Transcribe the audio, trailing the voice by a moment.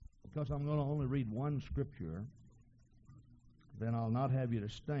because I'm going to only read one scripture, then I'll not have you to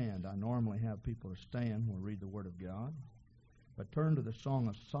stand. I normally have people to stand when we read the Word of God. But turn to the Song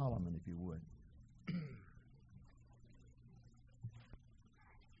of Solomon, if you would.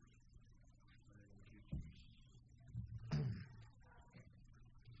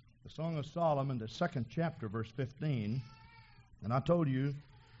 The Song of Solomon, the 2nd chapter, verse 15. And I told you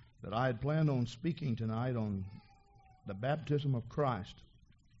that I had planned on speaking tonight on the baptism of Christ.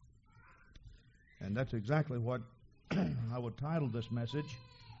 And that's exactly what I would title this message.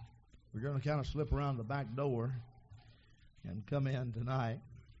 We're going to kind of slip around the back door and come in tonight.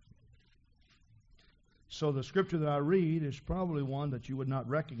 So the scripture that I read is probably one that you would not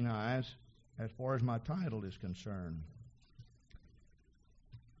recognize as far as my title is concerned.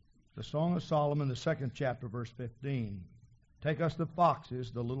 The Song of Solomon, the 2nd chapter, verse 15. Take us the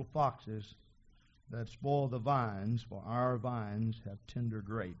foxes, the little foxes, that spoil the vines, for our vines have tender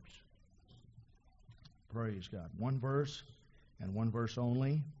grapes. Praise God. One verse, and one verse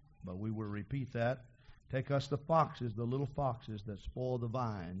only, but we will repeat that. Take us the foxes, the little foxes that spoil the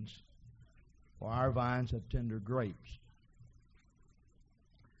vines, for our vines have tender grapes.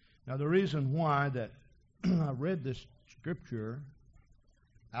 Now the reason why that I read this scripture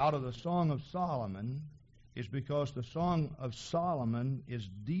out of the Song of Solomon is because the Song of Solomon is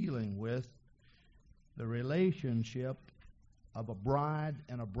dealing with the relationship of a bride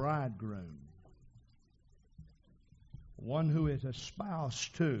and a bridegroom. One who is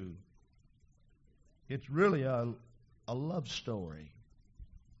espoused to. It's really a love story.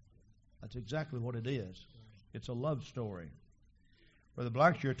 That's exactly what it is. It's a love story. Brother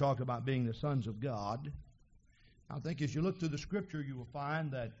Blackshear talked about being the sons of God. I think as you look through the Scripture, you will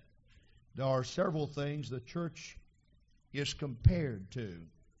find that there are several things the church is compared to.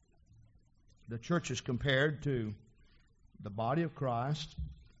 The church is compared to the body of Christ.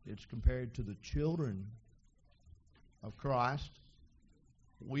 It's compared to the children of Christ.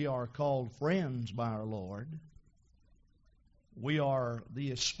 We are called friends by our Lord. We are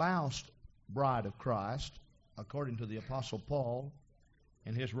the espoused bride of Christ, according to the Apostle Paul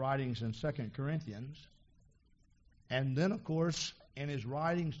in his writings in 2 Corinthians. And then, of course, in his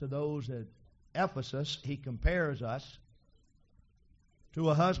writings to those at Ephesus, he compares us to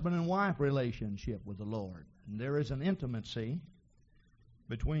a husband and wife relationship with the Lord. And there is an intimacy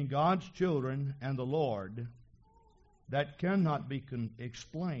between God's children and the Lord that cannot be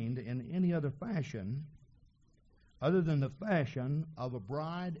explained in any other fashion other than the fashion of a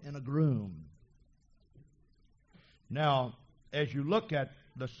bride and a groom. Now, as you look at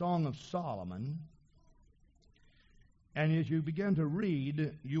the Song of Solomon, and as you begin to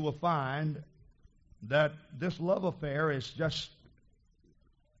read, you will find that this love affair is just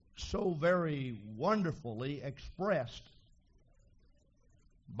so very wonderfully expressed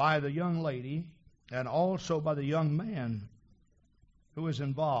by the young lady and also by the young man who is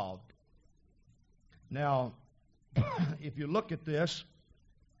involved. Now, if you look at this,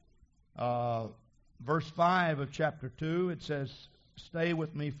 verse 5 of chapter 2, it says, "Stay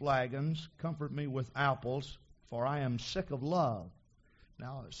with me, flagons, comfort me with apples, for I am sick of love."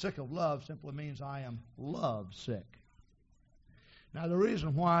 Now, sick of love simply means I am love sick. Now, the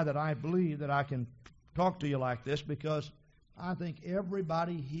reason why that I believe that I can talk to you like this, because I think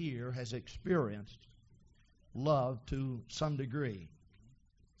everybody here has experienced love to some degree.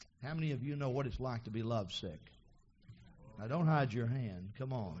 How many of you know what it's like to be lovesick? Now, don't hide your hand.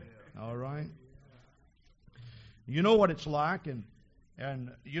 Come on. All right? You know what it's like,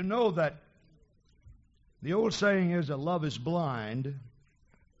 and you know that the old saying is that love is blind.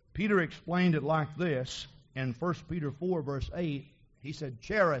 Peter explained it like this in 1 Peter 4, verse 8. He said,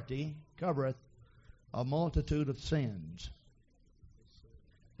 "Charity covereth a multitude of sins."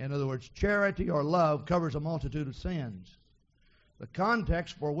 In other words, charity or love covers a multitude of sins. The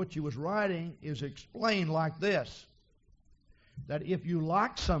context for which he was writing is explained like this: that if you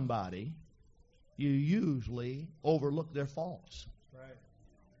like somebody, you usually overlook their faults. Right.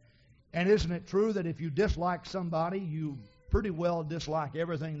 And isn't it true that if you dislike somebody, you pretty well dislike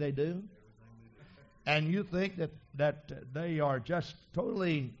everything they do? And you think that they are just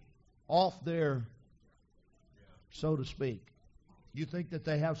totally off their, so to speak. You think that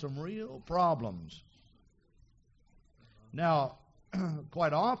they have some real problems. Now,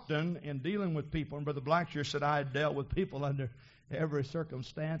 quite often in dealing with people, and Brother Blackshear said I had dealt with people under every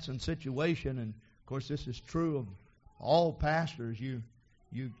circumstance and situation, and of course this is true of all pastors. You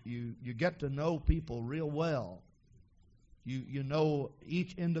get to know people real well. You know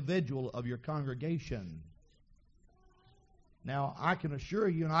each individual of your congregation. Now, I can assure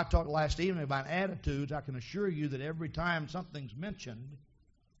you, and I talked last evening about attitudes, I can assure you that every time something's mentioned,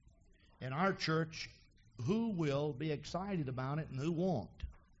 in our church who will be excited about it and who won't.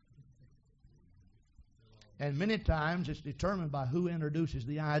 And many times it's determined by who introduces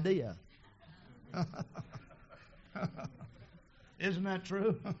the idea. Isn't that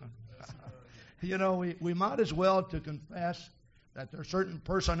true? You know, we might as well to confess that there are certain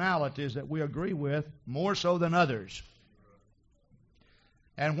personalities that we agree with more so than others.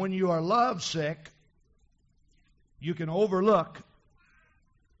 And when you are lovesick, you can overlook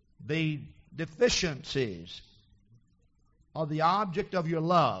the deficiencies of the object of your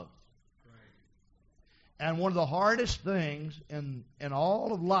love. And one of the hardest things in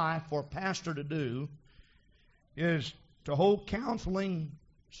all of life for a pastor to do is to hold counseling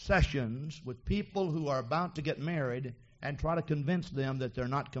sessions with people who are about to get married and try to convince them that they're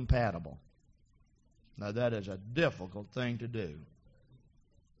not compatible. Now, that is a difficult thing to do.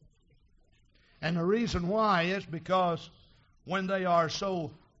 And the reason why is because when they are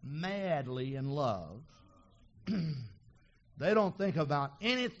so madly in love, they don't think about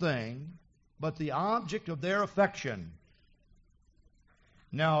anything but the object of their affection.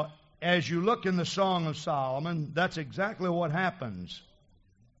 Now, as you look in the Song of Solomon, that's exactly what happens.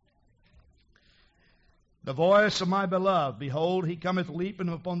 The voice of my beloved, behold, he cometh leaping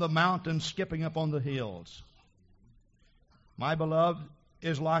upon the mountains, skipping upon the hills. My beloved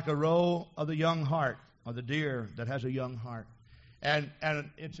is like a roe of the young hart, or the deer that has a young heart. And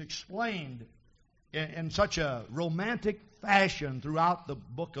it's explained in such a romantic fashion throughout the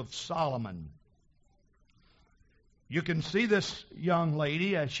book of Solomon. You can see this young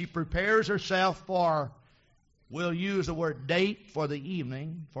lady as she prepares herself for, we'll use the word date for the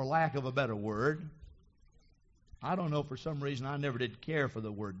evening, for lack of a better word. I don't know, for some reason I never did care for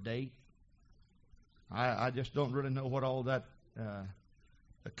the word date. I just don't really know what all that,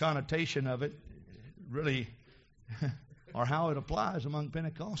 the connotation of it really, or how it applies among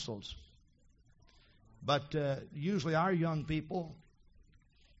Pentecostals. But usually our young people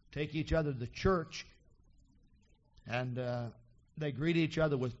take each other to the church and they greet each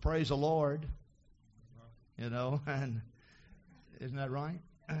other with praise the Lord, you know, and isn't that right?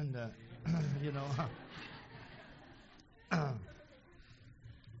 And, you know,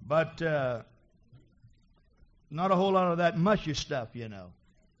 but not a whole lot of that mushy stuff, you know.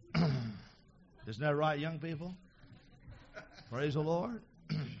 Isn't that right, young people? Praise the Lord.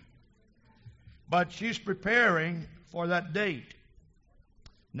 But she's preparing for that date.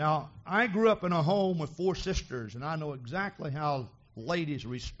 Now, I grew up in a home with 4 sisters, and I know exactly how ladies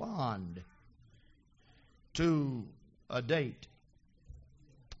respond to a date.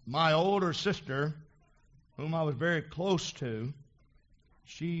 My older sister, whom I was very close to,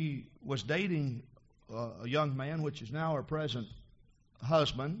 she was dating a young man, which is now her present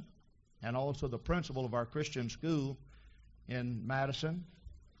husband, and also the principal of our Christian school in Madison.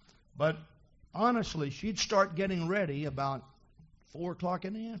 But honestly, she'd start getting ready about 4 o'clock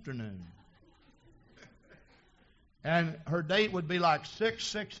in the afternoon. And her date would be like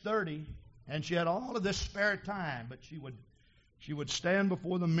 6:30, and she had all of this spare time, but she would stand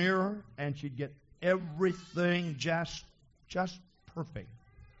before the mirror and she'd get everything just perfect.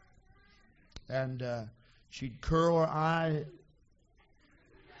 And she'd curl her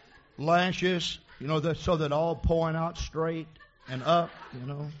eyelashes, you know, so that all point out straight and up, you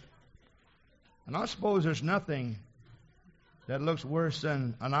know. And I suppose there's nothing that looks worse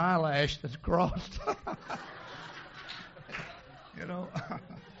than an eyelash that's crossed. You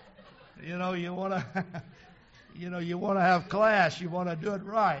know, you want to, you want to have class. You want to do it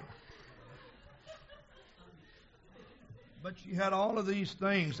right. But she had all of these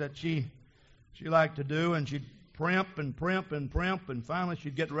things that she liked to do, and she'd primp, and finally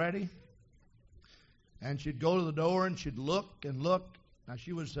she'd get ready, and she'd go to the door, and she'd look and look. Now,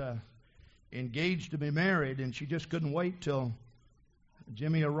 she was engaged to be married, and she just couldn't wait till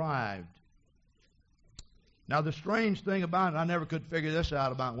Jimmy arrived. Now, the strange thing about it, I never could figure this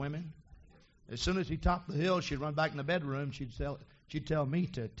out about women. As soon as he topped the hill, she'd run back in the bedroom. She'd tell me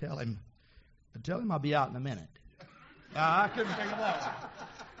to tell him I'll be out in a minute. I couldn't figure that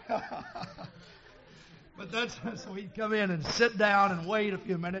out. But so he'd come in and sit down and wait a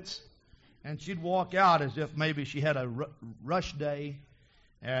few minutes, and she'd walk out as if maybe she had a rush day,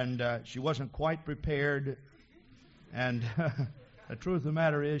 and she wasn't quite prepared. And the truth of the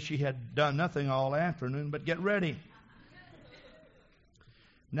matter is she had done nothing all afternoon but get ready.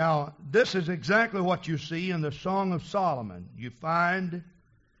 Now, this is exactly what you see in the Song of Solomon. You find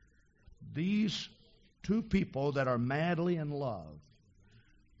these 2 people that are madly in love.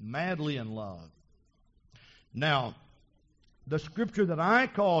 Madly in love. Now, the scripture that I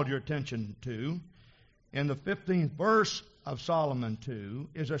called your attention to in the 15th verse of Solomon 2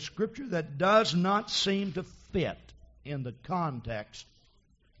 is a scripture that does not seem to fit in the context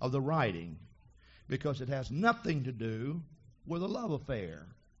of the writing because it has nothing to do with a love affair.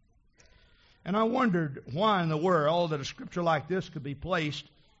 And I wondered why in the world that a scripture like this could be placed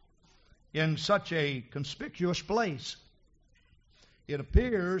in such a conspicuous place. It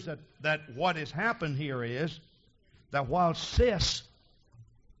appears that what has happened here is that while Sis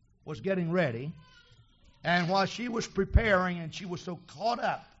was getting ready, and while she was preparing and she was so caught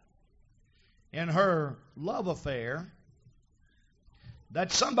up in her love affair,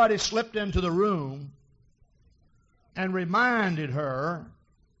 that somebody slipped into the room and reminded her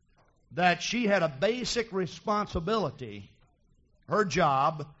that she had a basic responsibility, her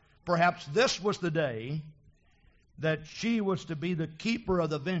job. Perhaps this was the day that she was to be the keeper of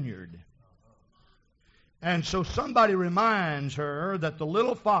the vineyard. And so somebody reminds her that the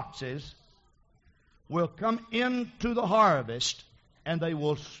little foxes will come into the harvest and they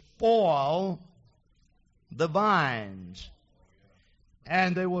will spoil the vines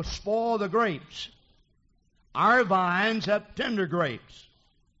and they will spoil the grapes. Our vines have tender grapes.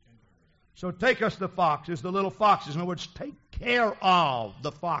 So take us the foxes, the little foxes. In other words, take care of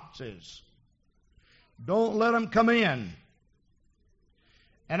the foxes. Don't let them come in.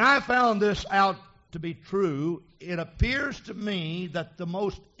 And I found this out to be true. It appears to me that the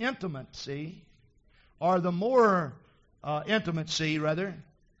most intimacy, or the more intimacy, rather,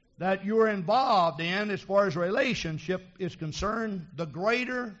 that you're involved in as far as relationship is concerned, the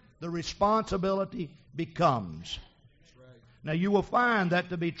greater the responsibility becomes. Now, you will find that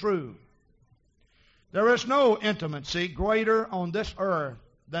to be true. There is no intimacy greater on this earth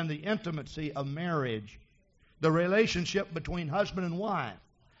than the intimacy of marriage, the relationship between husband and wife.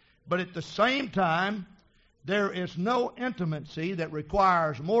 But at the same time, there is no intimacy that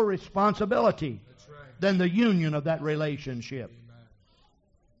requires more responsibility than the union of that relationship.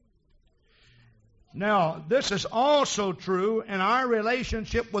 Now, this is also true in our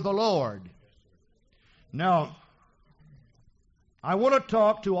relationship with the Lord. Now, I want to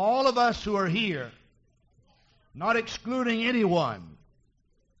talk to all of us who are here, not excluding anyone.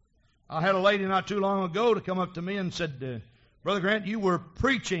 I had a lady not too long ago to come up to me and said, Brother Grant, you were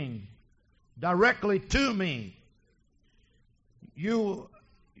preaching directly to me. You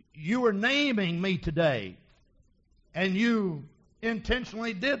were naming me today, and you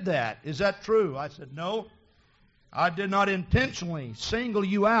intentionally did that. Is that true? I said, no, I did not intentionally single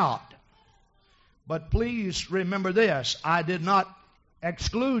you out. But please remember this, I did not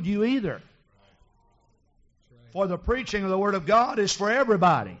exclude you either. For the preaching of the Word of God is for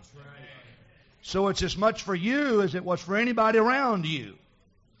everybody. So it's as much for you as it was for anybody around you.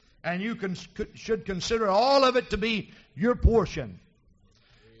 And you should consider all of it to be your portion.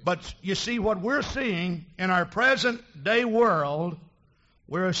 But you see, what we're seeing in our present day world,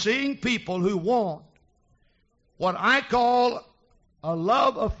 we're seeing people who want what I call a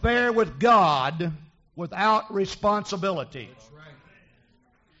love affair with God without responsibility.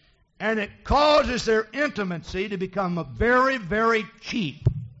 And it causes their intimacy to become very, very cheap.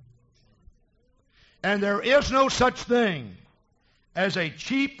 And there is no such thing as a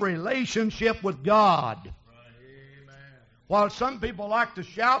cheap relationship with God. Amen. While some people like to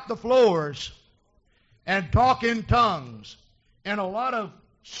shout the floors and talk in tongues in a lot of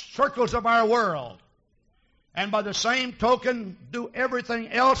circles of our world, and by the same token do everything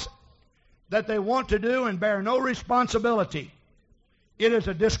else that they want to do and bear no responsibility, it is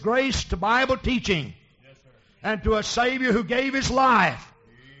a disgrace to Bible teaching and to a Savior who gave His life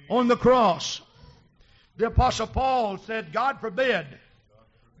on the cross. The Apostle Paul said, God forbid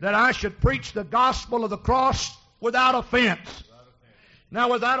that I should preach the gospel of the cross without offense. Now,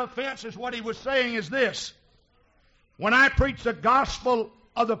 without offense is what he was saying is this. When I preach the gospel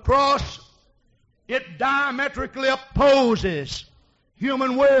of the cross, it diametrically opposes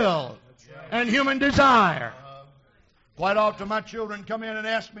human will and human desire. Quite often my children come in and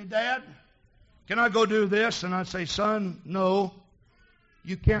ask me, Dad, can I go do this? And I say, son, no,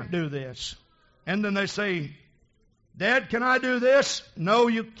 you can't do this. And then they say, Dad, can I do this? No,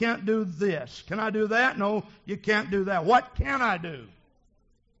 you can't do this. Can I do that? No, you can't do that. What can I do?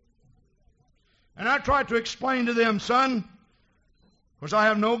 And I try to explain to them, son, because I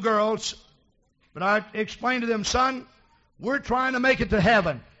have no girls, but I explain to them, son, we're trying to make it to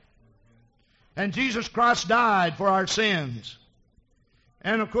heaven. And Jesus Christ died for our sins.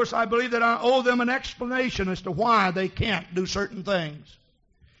 And of course I believe that I owe them an explanation as to why they can't do certain things.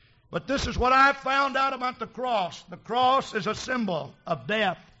 But this is what I found out about the cross. The cross is a symbol of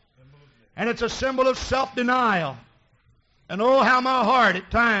death. And it's a symbol of self-denial. And oh, how my heart at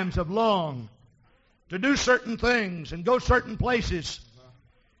times have longed to do certain things and go certain places.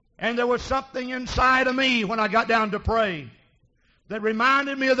 And there was something inside of me when I got down to pray that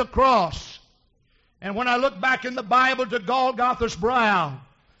reminded me of the cross. And when I looked back in the Bible to Golgotha's brow,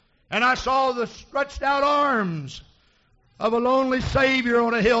 and I saw the stretched out arms of a lonely Savior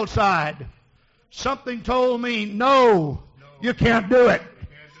on a hillside, something told me, no, you can't do it.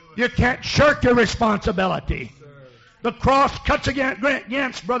 You can't shirk your responsibility. The cross cuts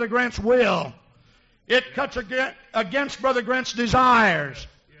against Brother Grant's will. It cuts against Brother Grant's desires.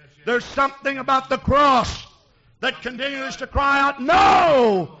 There's something about the cross that continues to cry out,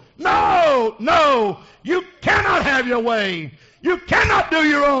 no, no, no. You cannot have your way. You cannot do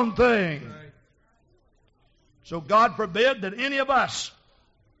your own thing. So God forbid that any of us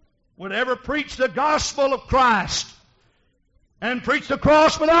would ever preach the gospel of Christ and preach the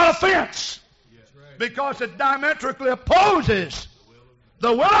cross without offense, because it diametrically opposes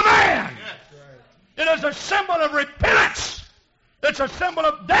the will of man. It is a symbol of repentance. It's a symbol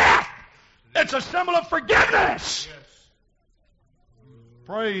of death. It's a symbol of forgiveness.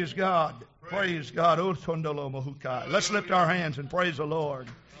 Praise God. Praise God. Let's lift our hands and praise the Lord.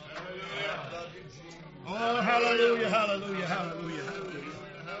 Oh, hallelujah, hallelujah, hallelujah, hallelujah.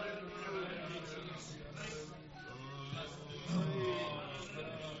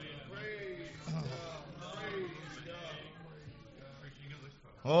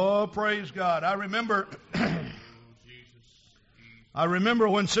 Oh, praise God. I remember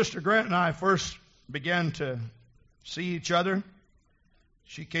when Sister Grant and I first began to see each other.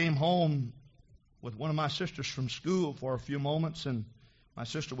 She came home with one of my sisters from school for a few moments, and my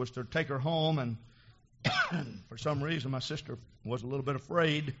sister was to take her home, and for some reason my sister was a little bit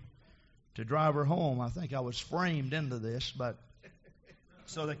afraid to drive her home. I think I was framed into this, but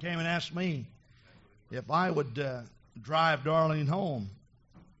so they came and asked me if I would drive Darlene home.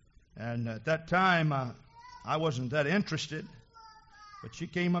 And at that time, I wasn't that interested. But she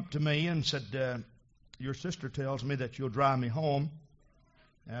came up to me and said, your sister tells me that you'll drive me home.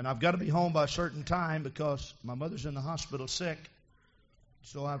 And I've got to be home by a certain time because my mother's in the hospital sick.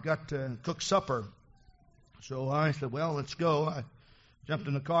 So I've got to cook supper. So I said, well, let's go. I jumped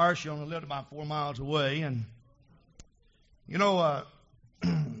in the car. She only lived about 4 miles away. And, you know,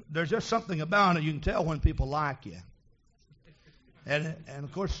 there's just something about it. You can tell when people like you. And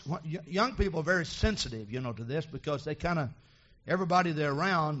of course, young people are very sensitive, you know, to this, because they kind of, everybody they're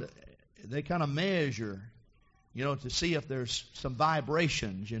around, they kind of measure, you know, to see if there's some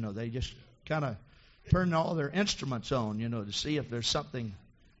vibrations, you know. They just kind of turn all their instruments on, you know, to see if there's something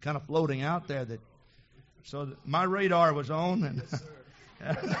kind of floating out there. So my radar was on,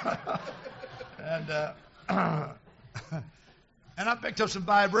 and I picked up some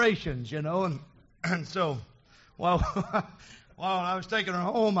vibrations, you know, and so, well. While I was taking her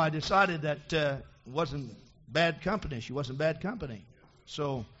home, I decided that it wasn't bad company. She wasn't bad company.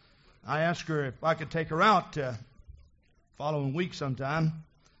 So I asked her if I could take her out following week sometime.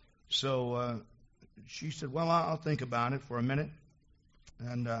 So she said, well, I'll think about it for a minute.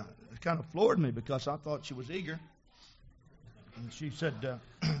 And it kind of floored me because I thought she was eager. And she said,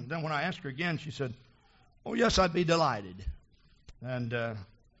 then when I asked her again, she said, oh, yes, I'd be delighted. And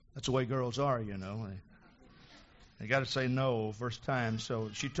that's the way girls are, you know. They got to say no first time.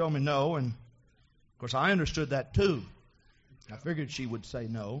 So she told me no, and of course I understood that too. I figured she would say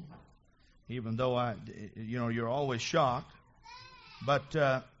no, even though you're always shocked.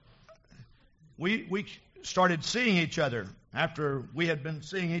 But we started seeing each other after we had been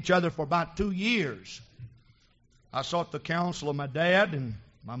seeing each other for about 2 years. I sought the counsel of my dad and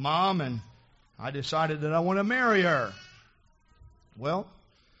my mom, and I decided that I want to marry her. Well,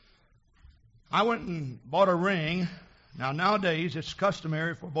 I went and bought a ring. Now, nowadays, it's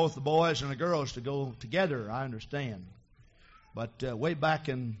customary for both the boys and the girls to go together, I understand. But way back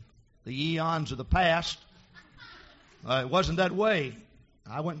in the eons of the past, it wasn't that way.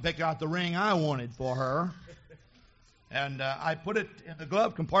 I went and picked out the ring I wanted for her, and I put it in the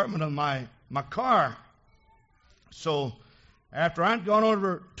glove compartment of my car. So after I'd gone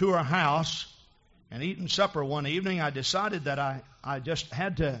over to her house and eaten supper one evening, I decided that I just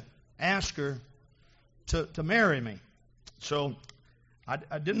had to ask her to marry me. So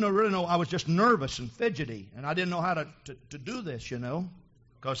I didn't really know. I was just nervous and fidgety, and I didn't know how to do this, you know,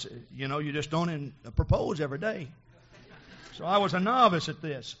 because, you know, you just don't propose every day. So I was a novice at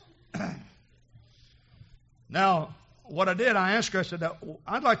this. Now, what I did, I asked her, I said,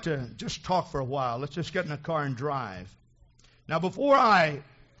 I'd like to just talk for a while. Let's just get in the car and drive. Now, before I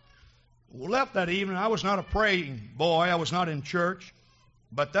left that evening, I was not a praying boy. I was not in church.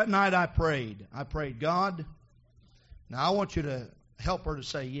 But that night I prayed. I prayed, God, now I want you to help her to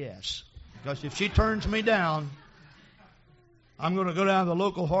say yes. Because if she turns me down, I'm going to go down to the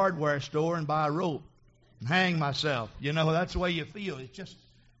local hardware store and buy a rope and hang myself. You know, that's the way you feel.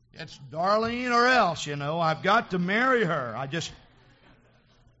 It's Darlene or else, you know. I've got to marry her.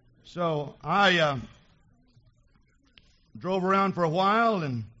 So I drove around for a while,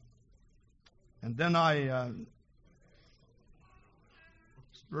 and then I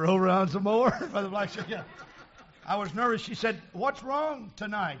drove around some more. Brother Black said, yeah. I was nervous. She said, "What's wrong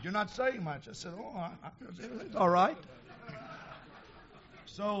tonight? You're not saying much." I said, "Oh, everything's all right."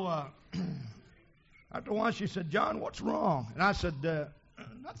 So after a while, she said, "John, what's wrong?" And I said,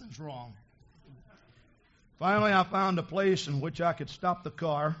 "Nothing's wrong." Finally, I found a place in which I could stop the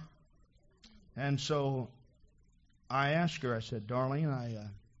car. And so I asked her, I said, "Darlene, I've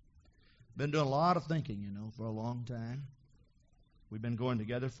been doing a lot of thinking, you know, for a long time. We've been going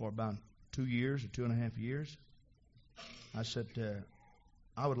together for about 2 years or 2.5 years. I said,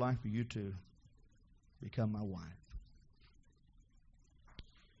 I would like for you to become my wife."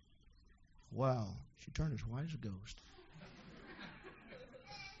 Wow. She turned as white as a ghost.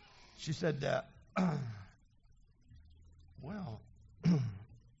 She said, well,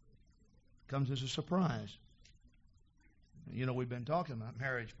 comes as a surprise. You know, we've been talking about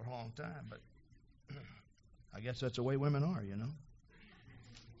marriage for a long time, but I guess that's the way women are, you know.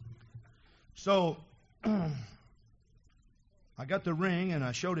 So I got the ring and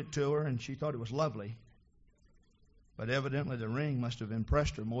I showed it to her, and she thought it was lovely. But evidently the ring must have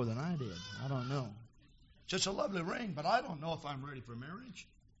impressed her more than I did. I don't know. It's just a lovely ring, but I don't know if I'm ready for marriage.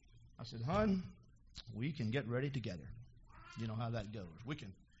 I said, "Hon, we can get ready together." You know how that goes. We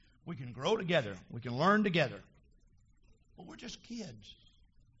can grow together. We can learn together. But we're just kids.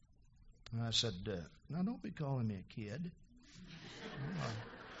 And I said, "Now don't be calling me a kid."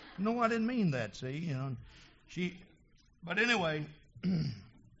 No, I didn't mean that, see. You know, but anyway,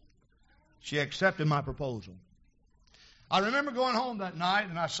 she accepted my proposal. I remember going home that night,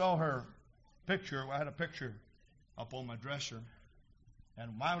 and I saw her picture. I had a picture up on my dresser,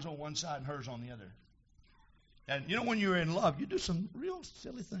 and mine was on one side and hers on the other. And you know, when you're in love, you do some real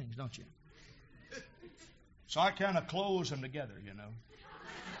silly things, don't you? So I kind of closed them together, you know.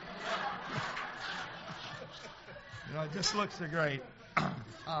 You know, it just looks so great.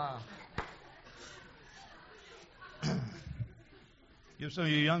 Give some of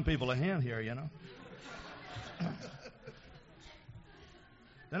you young people a hand here, you know.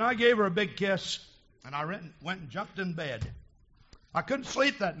 Then I gave her a big kiss, and I went and jumped in bed. I couldn't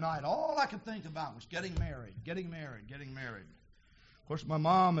sleep that night. All I could think about was getting married. Of course, my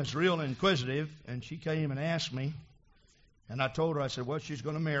mom is real inquisitive, and she came and asked me, and I told her, I said, well, she's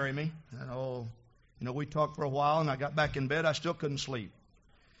going to marry me. And we talked for a while, and I got back in bed. I still couldn't sleep.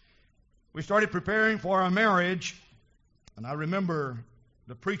 We started preparing for our marriage, and I remember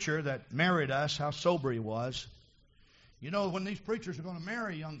the preacher that married us, how sober he was. You know, when these preachers are going to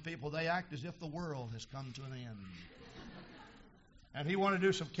marry young people, they act as if the world has come to an end. And he wanted to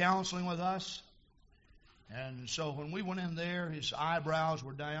do some counseling with us. And so when we went in there, his eyebrows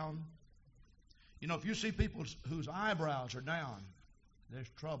were down. You know, if you see people whose eyebrows are down, there's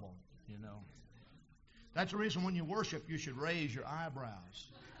trouble, you know. That's the reason when you worship, you should raise your eyebrows.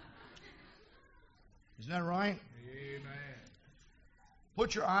 Isn't that right? Amen.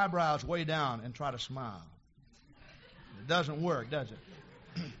 Put your eyebrows way down and try to smile. It doesn't work, does it?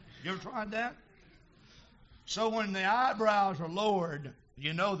 You ever tried that? So when the eyebrows are lowered,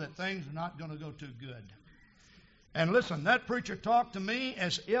 you know that things are not going to go too good. And listen, that preacher talked to me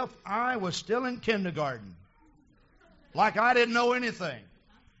as if I was still in kindergarten. Like I didn't know anything.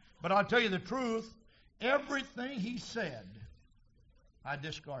 But I'll tell you the truth, everything he said, I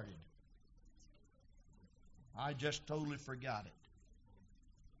discarded. I just totally forgot it.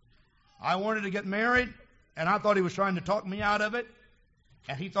 I wanted to get married, and I thought he was trying to talk me out of it.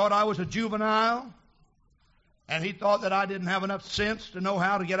 And he thought I was a juvenile. And he thought that I didn't have enough sense to know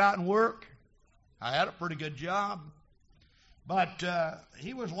how to get out and work. I had a pretty good job. But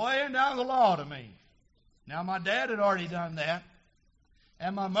he was laying down the law to me. Now, my dad had already done that.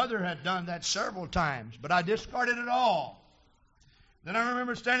 And my mother had done that several times. But I discarded it all. Then I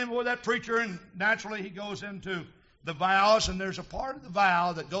remember standing before that preacher, and naturally he goes into the vows, and there's a part of the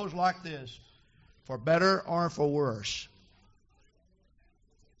vow that goes like this: for better or for worse.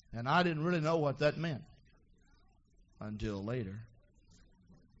 And I didn't really know what that meant until later.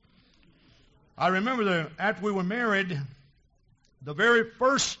 I remember after we were married, the very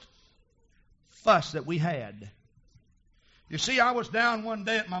first fuss that we had. You see, I was down one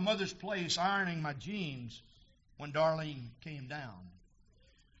day at my mother's place ironing my jeans when Darlene came down.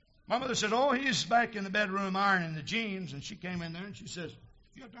 My mother said, oh, he's back in the bedroom ironing the jeans. And she came in there and she says,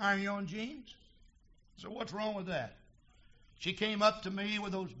 You have to iron your own jeans? So what's wrong with that? She came up to me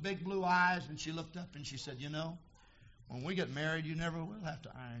with those big blue eyes, and she looked up and she said, you know, when we get married, you never will have to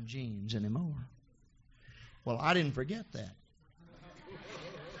iron jeans anymore. Well, I didn't forget that.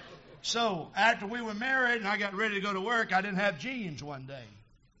 So after we were married and I got ready to go to work, I didn't have jeans one day.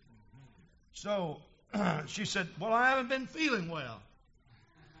 So she said, well, I haven't been feeling well.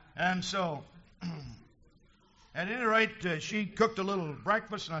 And so at any rate, she cooked a little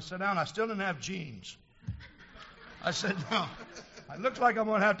breakfast, and I sat down. I still didn't have jeans. I said, no, it looks like I'm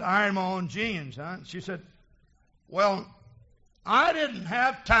going to have to iron my own jeans, huh? She said, well, I didn't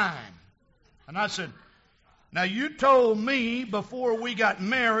have time. And I said, now you told me before we got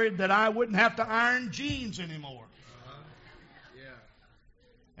married that I wouldn't have to iron jeans anymore. Yeah.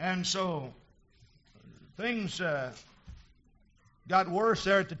 And so things got worse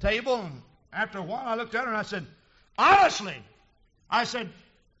there at the table, and after a while I looked at her and I said, honestly, I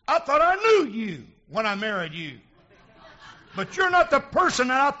thought I knew you when I married you. But you're not the person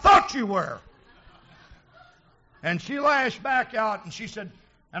that I thought you were. And she lashed back out and she said,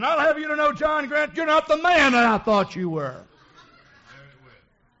 and I'll have you to know, John Grant, you're not the man that I thought you were.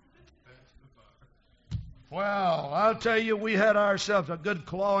 Well, I'll tell you, we had ourselves a good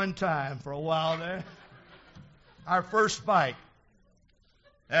clawing time for a while there. Our first fight.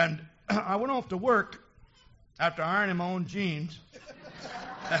 And I went off to work after ironing my own jeans.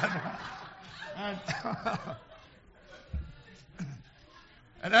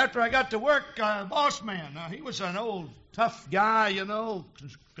 And after I got to work, boss man, he was an old tough guy, you know,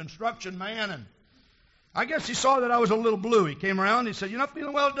 construction man, and I guess he saw that I was a little blue. He came around and he said, you not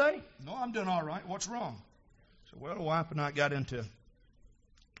feeling well today? No, I'm doing all right. What's wrong? I said, well, the wife and I got into a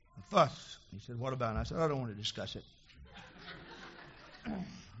fuss. He said, what about it? I said, I don't want to discuss it. He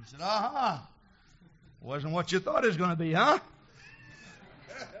said, aha, wasn't what you thought it was going to be, huh?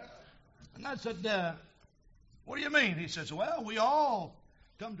 And I said, what do you mean? He says, well, we all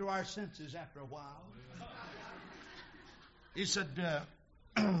come to our senses after a while. He said,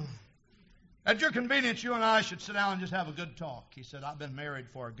 at your convenience, you and I should sit down and just have a good talk. He said, I've been married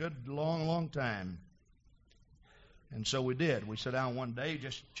for a good, long, long time. And so we did. We sat down one day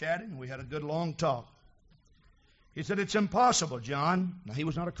just chatting. We had a good, long talk. He said, it's impossible, John, now he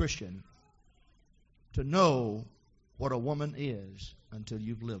was not a Christian, to know what a woman is until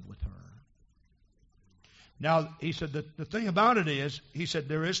you've lived with her. Now, he said that the thing about it is, he said,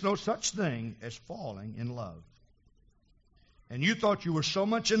 there is no such thing as falling in love. And you thought you were so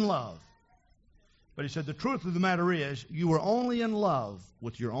much in love. But he said, the truth of the matter is, you were only in love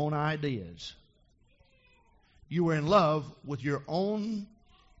with your own ideas. You were in love with your own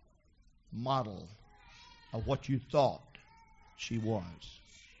model of what you thought she was.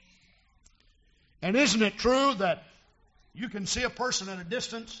 And isn't it true that you can see a person at a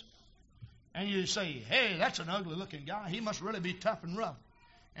distance and you say, hey, that's an ugly-looking guy. He must really be tough and rough.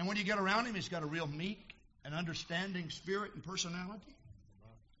 And when you get around him, he's got a real meek and understanding spirit and personality.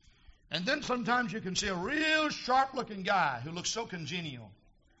 And then sometimes you can see a real sharp-looking guy who looks so congenial.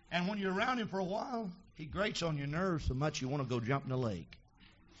 And when you're around him for a while, he grates on your nerves so much you want to go jump in the lake.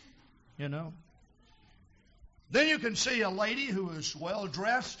 You know? Then you can see a lady who is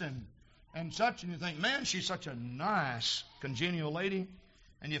well-dressed and such, and you think, man, she's such a nice, congenial lady.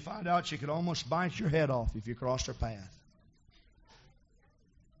 And you find out she could almost bite your head off if you crossed her path.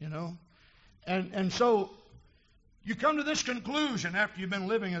 You know? And so you come to this conclusion after you've been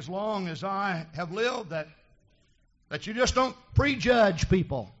living as long as I have lived that you just don't prejudge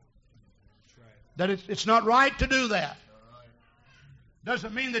people. That it's not right to do that.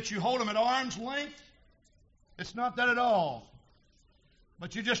 Doesn't mean that you hold them at arm's length. It's not that at all.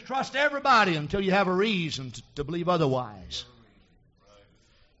 But you just trust everybody until you have a reason to believe otherwise.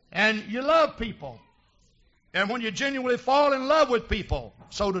 And you love people. And when you genuinely fall in love with people,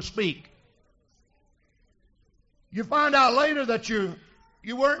 so to speak, you find out later that you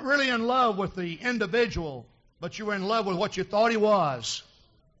weren't really in love with the individual, but you were in love with what you thought he was.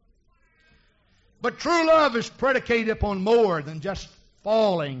 But true love is predicated upon more than just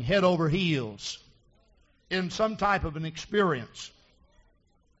falling head over heels in some type of an experience.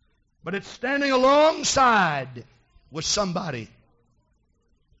 But it's standing alongside with somebody.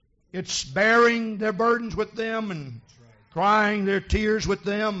 It's bearing their burdens with them and crying their tears with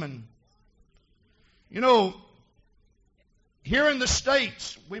them. And, you know, here in the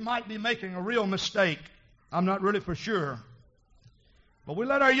States, we might be making a real mistake. I'm not really for sure. But we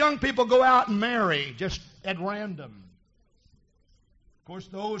let our young people go out and marry just at random. Of course,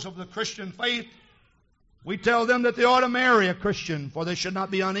 those of the Christian faith, we tell them that they ought to marry a Christian, for they should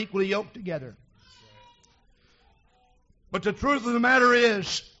not be unequally yoked together. But the truth of the matter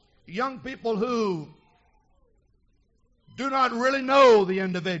is, young people who do not really know the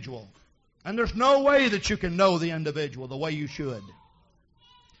individual, and there's no way that you can know the individual the way you should.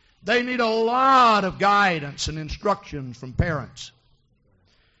 They need a lot of guidance and instructions from parents.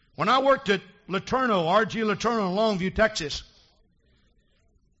 When I worked at Laterno, R.G. Laterno in Longview, Texas,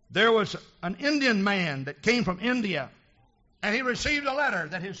 there was an Indian man that came from India, and he received a letter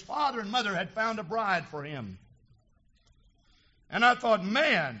that his father and mother had found a bride for him. And I thought,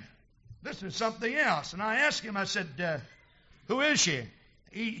 man, this is something else. And I asked him, I said, who is she?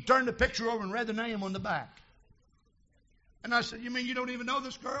 He turned the picture over and read the name on the back. And I said, you mean you don't even know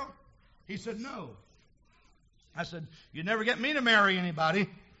this girl? He said, no. I said, you never get me to marry anybody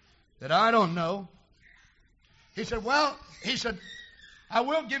that I don't know. He said, well, I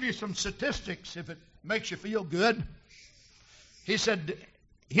will give you some statistics if it makes you feel good. He said,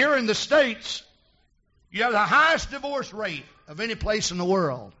 here in the States, you have the highest divorce rate of any place in the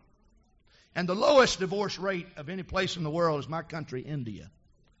world. And the lowest divorce rate of any place in the world is my country, India.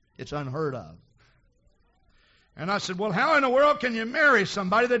 It's unheard of. And I said, well, how in the world can you marry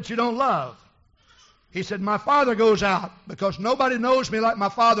somebody that you don't love? He said, my father goes out because nobody knows me like my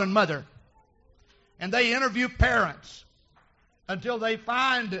father and mother. And they interview parents until they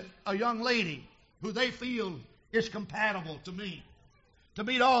find a young lady who they feel is compatible to me, to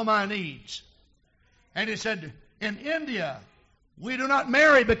meet all my needs. And he said, in India, we do not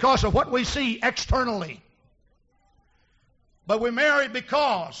marry because of what we see externally. But we marry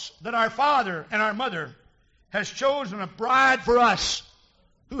because that our father and our mother has chosen a bride for us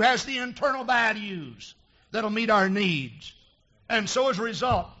who has the internal values that will meet our needs. And so as a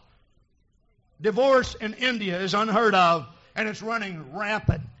result, divorce in India is unheard of, and it's running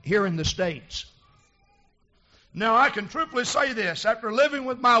rampant here in the States. Now, I can truthfully say this. After living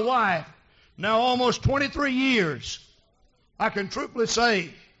with my wife now almost 23 years, I can truthfully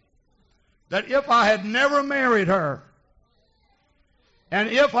say that if I had never married her, and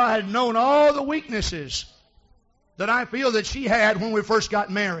if I had known all the weaknesses that I feel that she had when we first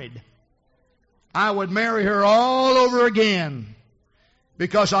got married, I would marry her all over again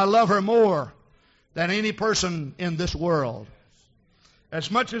because I love her more than any person in this world.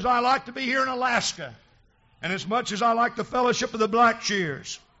 As much as I like to be here in Alaska, and as much as I like the fellowship of the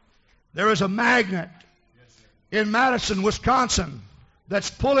Blackshears, there is a magnet in Madison, Wisconsin that's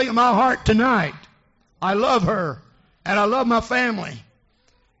pulling at my heart tonight. I love her, and I love my family.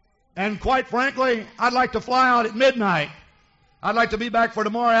 And quite frankly, I'd like to fly out at midnight. I'd like to be back for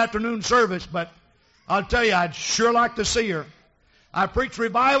tomorrow afternoon service, but I'll tell you, I'd sure like to see her. I preached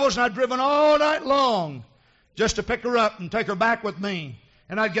revivals, and I'd driven all night long just to pick her up and take her back with me.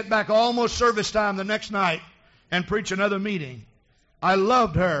 And I'd get back almost service time the next night and preach another meeting. I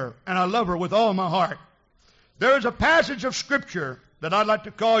loved her, and I love her with all my heart. There is a passage of Scripture that I'd like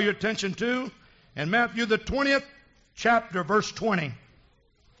to call your attention to in Matthew the 20th chapter, verse 20.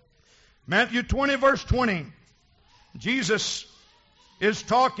 Matthew 20, verse 20. Jesus is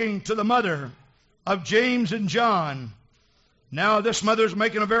talking to the mother of James and John. Now this mother is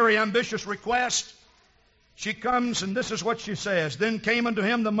making a very ambitious request. She comes, and this is what she says. Then came unto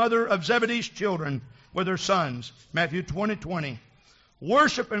him the mother of Zebedee's children with her sons. Matthew 20, 20.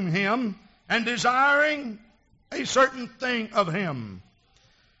 Worshipping him and desiring a certain thing of him.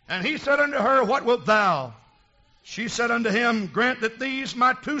 And he said unto her, what wilt thou? She said unto him, grant that these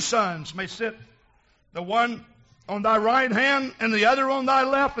my two sons may sit, the one on thy right hand and the other on thy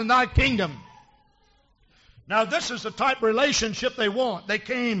left in thy kingdom. Now this is the type of relationship they want. They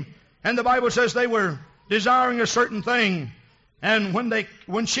came, and the Bible says they were desiring a certain thing. And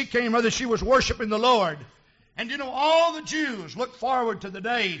when she came, rather, she was worshiping the Lord. And you know, all the Jews looked forward to the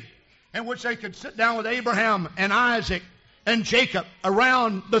day in which they could sit down with Abraham and Isaac and Jacob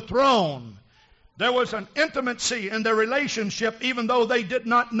around the throne. There was an intimacy in their relationship, even though they did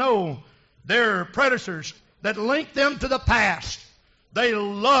not know their predecessors, that linked them to the past. They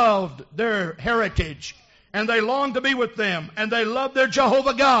loved their heritage, and they longed to be with them, and they loved their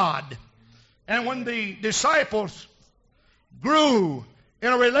Jehovah God. And when the disciples grew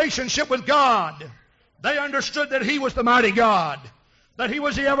in a relationship with God, they understood that He was the mighty God, that He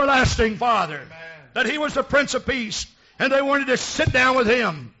was the everlasting Father, that He was the Prince of Peace, and they wanted to sit down with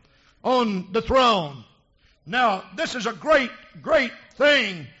Him on the throne. Now, this is a great, great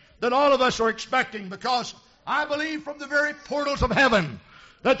thing that all of us are expecting, because I believe from the very portals of heaven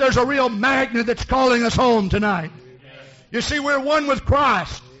that there's a real magnet that's calling us home tonight. Amen. You see, we're one with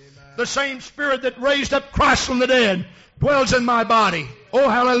Christ. Amen. The same Spirit that raised up Christ from the dead dwells in my body. Oh,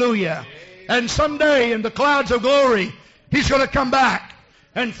 hallelujah. Amen. And someday in the clouds of glory, He's going to come back.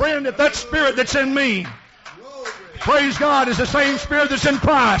 And friend, if that Spirit that's in me praise God, is the same Spirit that's in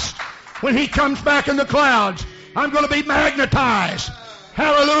Christ. When He comes back in the clouds, I'm going to be magnetized.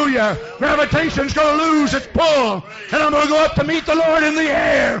 Hallelujah. Gravitation's going to lose its pull. And I'm going to go up to meet the Lord in the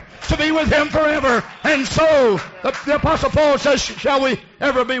air, to be with Him forever. And so, the Apostle Paul says, shall we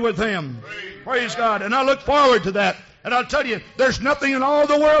ever be with Him? Praise God. And I look forward to that. And I'll tell you, there's nothing in all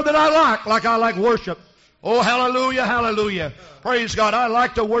the world that I like worship. Oh, hallelujah, hallelujah. Praise God. I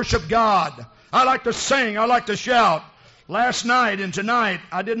like to worship God. I like to sing. I like to shout. Last night and tonight,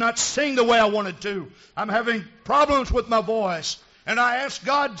 I did not sing the way I wanted to. I'm having problems with my voice. And I asked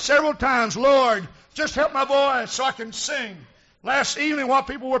God several times, Lord, just help my voice so I can sing. Last evening while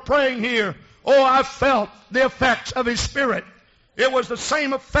people were praying here, oh, I felt the effects of His Spirit. It was the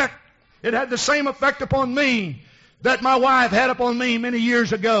same effect. It had the same effect upon me that my wife had upon me many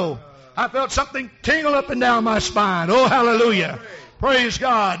years ago. I felt something tingle up and down my spine. Oh, hallelujah. Praise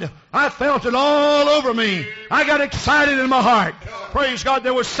God. I felt it all over me. I got excited in my heart. Praise God.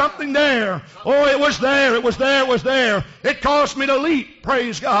 There was something there. Oh, it was there. It was there. It was there. It caused me to leap.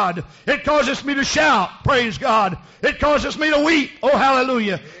 Praise God. It causes me to shout. Praise God. It causes me to weep. Oh,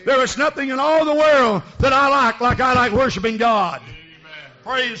 hallelujah. There is nothing in all the world that I like worshiping God.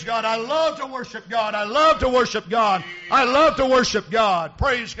 Praise God. I love to worship God. I love to worship God. I love to worship God.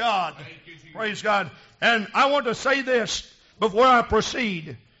 Praise God. Praise God. And I want to say this before I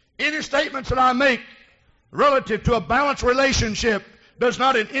proceed. Any statements that I make relative to a balanced relationship does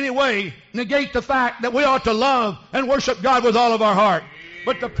not in any way negate the fact that we ought to love and worship God with all of our heart.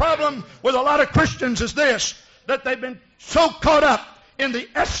 But the problem with a lot of Christians is this, that they've been so caught up in the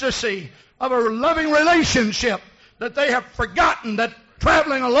ecstasy of a loving relationship that they have forgotten that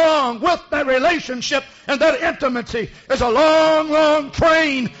traveling along with that relationship and that intimacy is a long, long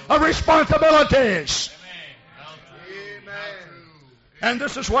train of responsibilities. And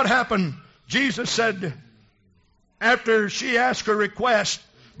this is what happened. Jesus said, after she asked her request,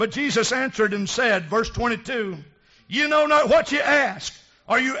 but Jesus answered and said, verse 22, you know not what you ask.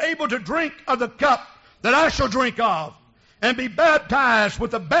 Are you able to drink of the cup that I shall drink of, and be baptized with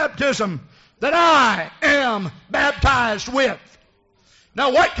the baptism that I am baptized with?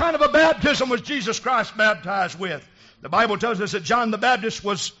 Now, what kind of a baptism was Jesus Christ baptized with? The Bible tells us that John the Baptist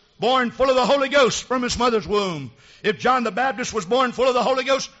was born full of the Holy Ghost from his mother's womb. If John the Baptist was born full of the Holy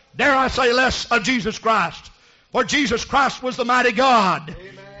Ghost, dare I say less of Jesus Christ. For Jesus Christ was the mighty God.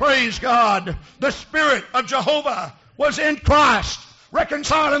 Amen. Praise God. The Spirit of Jehovah was in Christ,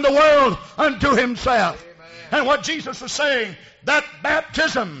 reconciling the world unto Himself. Amen. And what Jesus was saying, that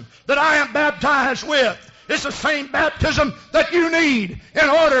baptism that I am baptized with is the same baptism that you need in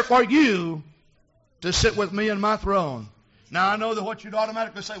order for you to sit with me in my throne. Now, I know that what you'd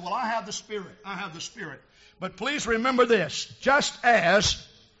automatically say, well, I have the Spirit. I have the Spirit. But please remember this. Just as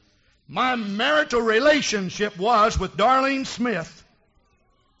my marital relationship was with Darlene Smith,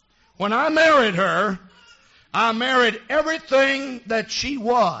 when I married her, I married everything that she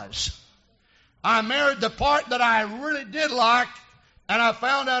was. I married the part that I really did like, and I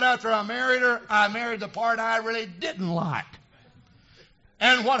found out after I married her, I married the part I really didn't like.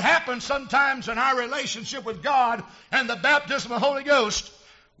 And what happens sometimes in our relationship with God and the baptism of the Holy Ghost,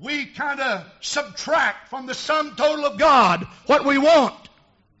 we kind of subtract from the sum total of God what we want.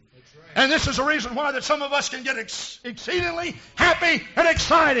 And this is the reason why that some of us can get exceedingly happy and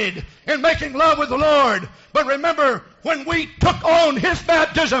excited in making love with the Lord. But remember, when we took on His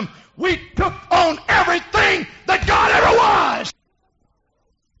baptism, we took on everything that God ever was.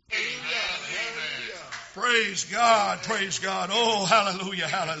 Praise God, praise God. Oh, hallelujah,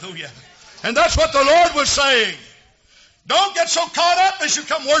 hallelujah. And that's what the Lord was saying. Don't get so caught up as you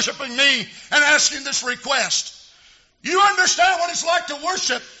come worshiping me and asking this request. You understand what it's like to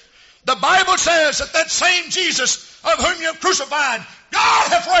worship. The Bible says that that same Jesus of whom you have crucified, God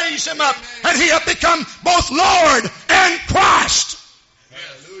hath raised Him up, and He hath become both Lord and Christ.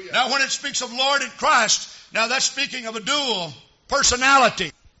 Hallelujah. Now when it speaks of Lord and Christ, now that's speaking of a dual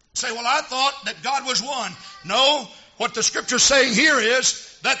personality. Say, well, I thought that God was one. No, what the Scripture's saying here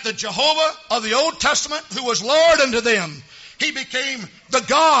is that the Jehovah of the Old Testament, who was Lord unto them, He became the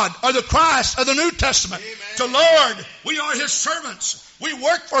God or the Christ of the New Testament. Amen. To Lord, we are His servants. We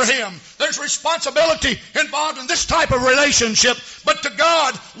work for Him. There's responsibility involved in this type of relationship. But to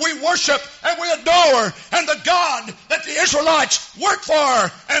God, we worship and we adore. And the God that the Israelites worked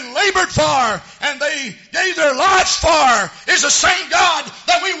for and labored for and they gave their lives for is the same God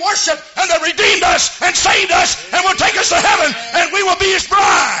that we worship and that redeemed us and saved us and will take us to heaven and we will be His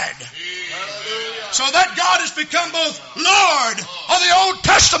bride. Hallelujah. So that God has become both Lord of the Old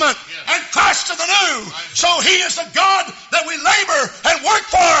Testament and Christ of the New. So He is the God that we labor and work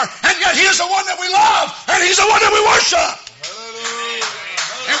for, and yet He is the one that we love, and He's the one that we worship.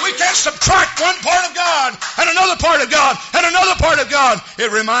 And we can't subtract one part of God and another part of God and another part of God.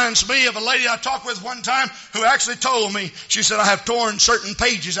 It reminds me of a lady I talked with one time who actually told me, she said, I have torn certain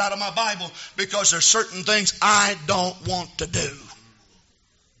pages out of my Bible because there's certain things I don't want to do.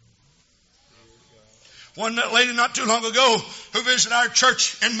 One lady not too long ago who visited our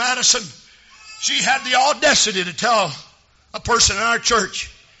church in Madison, she had the audacity to tell a person in our church,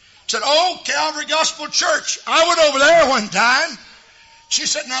 said, oh, Calvary Gospel Church, I went over there one time. She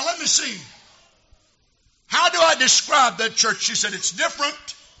said, now let me see. How do I describe that church? She said, it's different.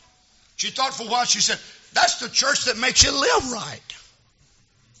 She thought for a while. She said, that's the church that makes you live right.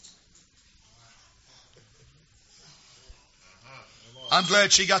 I'm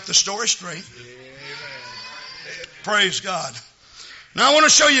glad she got the story straight. Praise God. Now I want to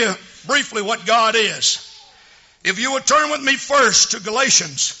show you briefly what God is. If you would turn with me first to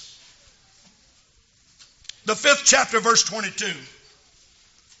Galatians, the 5th chapter, verse 22.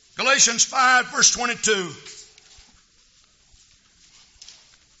 Galatians 5, verse 22.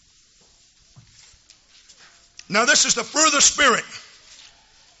 Now this is the fruit of the Spirit.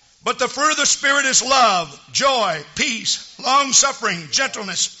 But the fruit of the Spirit is love, joy, peace, long-suffering,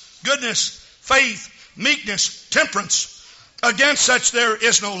 gentleness, goodness, faith, meekness, temperance. Against such there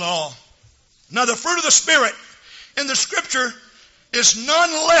is no law. Now the fruit of the Spirit in the Scripture is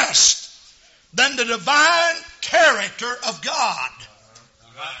none less than the divine character of God.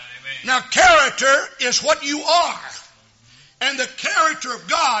 Now character is what you are. And the character of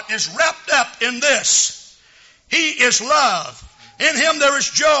God is wrapped up in this. He is love. In Him there is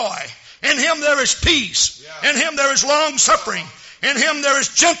joy. In Him there is peace. In Him there is long-suffering. In Him there is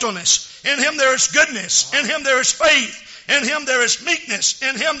gentleness. In Him there is goodness. In Him there is faith. In Him there is meekness.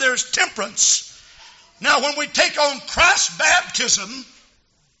 In Him there is temperance. Now when we take on Christ's baptism,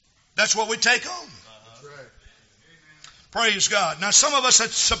 that's what we take on. Praise God. Now some of us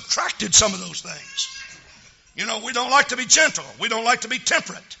have subtracted some of those things. You know, we don't like to be gentle. We don't like to be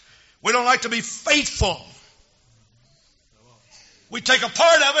temperate. We don't like to be faithful. We take a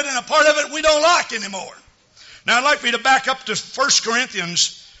part of it, and a part of it we don't like anymore. Now I'd like for you to back up to 1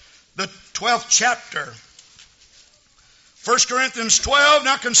 Corinthians, the 12th chapter. 1 Corinthians 12,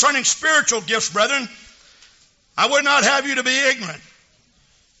 now concerning spiritual gifts, brethren, I would not have you to be ignorant.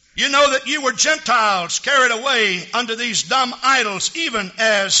 You know that you were Gentiles carried away unto these dumb idols, even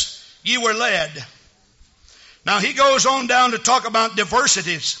as ye were led. Now he goes on down to talk about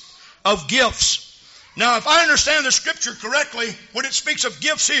diversities of gifts. Now if I understand the Scripture correctly, when it speaks of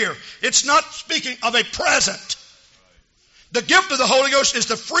gifts here, it's not speaking of a present. The gift of the Holy Ghost is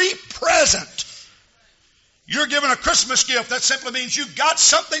the free present. You're given a Christmas gift. That simply means you got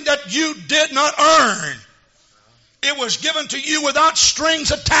something that you did not earn. It was given to you without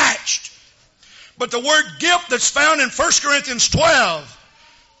strings attached. But the word gift that's found in 1 Corinthians 12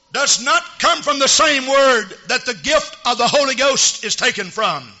 does not come from the same word that the gift of the Holy Ghost is taken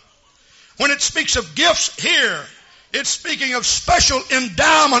from. When it speaks of gifts here, it's speaking of special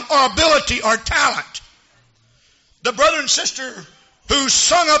endowment or ability or talent. The brother and sister who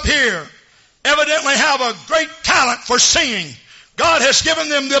sung up here evidently have a great talent for singing. God has given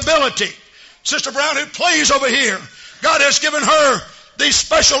them the ability. Sister Brown, who plays over here, God has given her the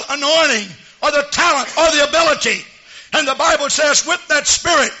special anointing or the talent or the ability. And the Bible says with that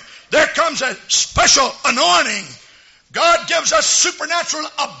Spirit, there comes a special anointing. God gives us supernatural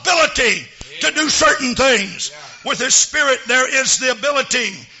ability to do certain things. With His Spirit, there is the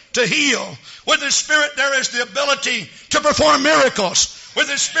ability to heal. With His Spirit, there is the ability to perform miracles. With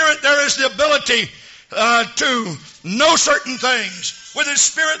His Spirit, there is the ability to know certain things. With His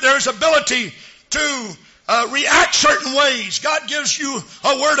Spirit, there is ability to react certain ways. God gives you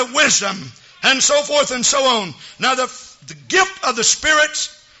a word of wisdom, and so forth and so on. Now, the gift of the Spirit,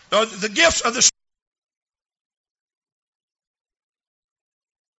 the gifts of the Spirit,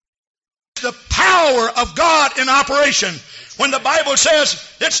 the power of God in operation. When the Bible says,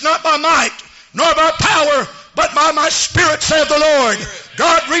 it's not by might, nor by power, but by my Spirit, saith the Lord.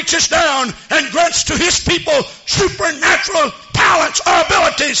 God reaches down and grants to His people supernatural talents or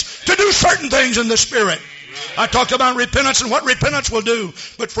abilities to do certain things in the Spirit. I talked about repentance and what repentance will do.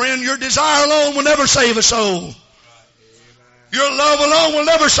 But friend, your desire alone will never save a soul. Your love alone will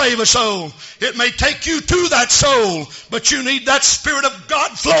never save a soul. It may take you to that soul, but you need that Spirit of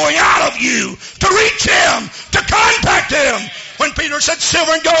God flowing out of you to reach Him, to contact Him. When Peter said,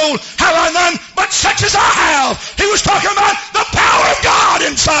 silver and gold have I none, but such as I have, he was talking about the power power of God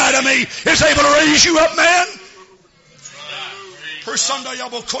inside of me is able to raise you up, man.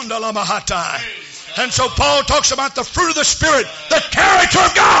 And so Paul talks about the fruit of the Spirit, the character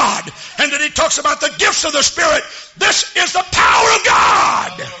of God. And then he talks about the gifts of the Spirit. This is the power of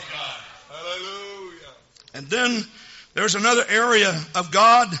God. Hallelujah. And then there's another area of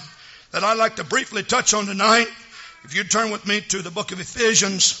God that I'd like to briefly touch on tonight. If you turn with me to the book of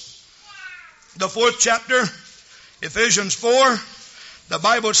Ephesians, the 4th chapter, Ephesians 4, the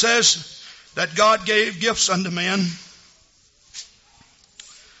Bible says that God gave gifts unto men.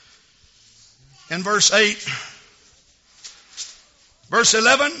 In verse 8, verse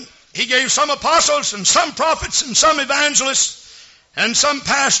 11, He gave some apostles and some prophets and some evangelists and some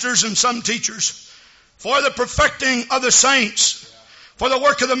pastors and some teachers for the perfecting of the saints, for the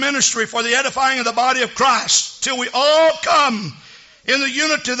work of the ministry, for the edifying of the body of Christ, till we all come in the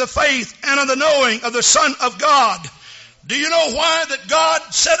unity of the faith and of the knowing of the Son of God. Do you know why that God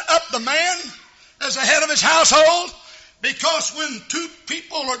set up the man as the head of his household? Because when two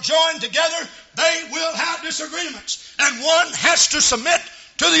people are joined together, they will have disagreements. And one has to submit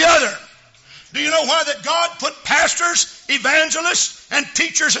to the other. Do you know why that God put pastors, evangelists, and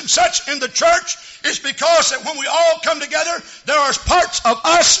teachers and such in the church? It's because that when we all come together, there are parts of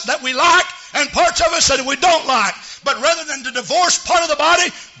us that we like and parts of us that we don't like. But rather than to divorce part of the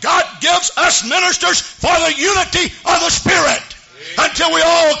body, God gives us ministers for the unity of the Spirit until we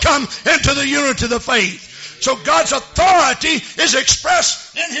all come into the unity of the faith. So God's authority is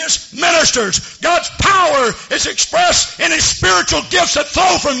expressed in His ministers. God's power is expressed in His spiritual gifts that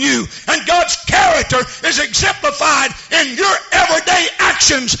flow from you. And God's character is exemplified in your everyday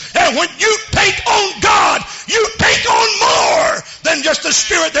actions. And when you take on God, you take on more than just the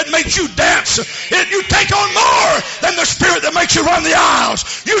Spirit that makes you dance. You take on more than the Spirit that makes you run the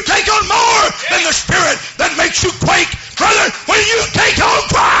aisles. You take on more than the Spirit that makes you quake. Brother, when you take on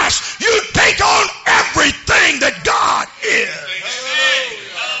Christ, you take on everything that God is.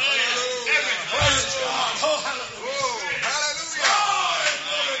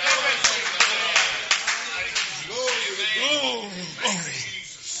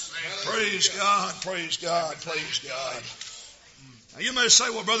 Praise God, praise God, praise God. Now you may say,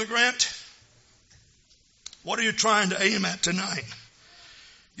 well, Brother Grant, what are you trying to aim at tonight?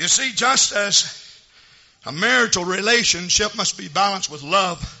 You see, just as a marital relationship must be balanced with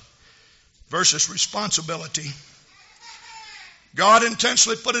love versus responsibility, God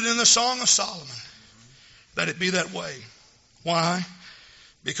intentionally put it in the Song of Solomon that it be that way. Why?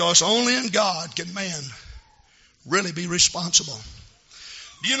 Because only in God can man really be responsible.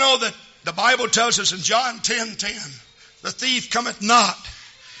 Do you know that the Bible tells us in John 10:10, the thief cometh not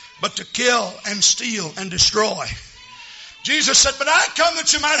but to kill and steal and destroy. Jesus said, but I come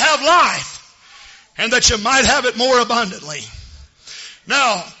that you might have life, and that you might have it more abundantly.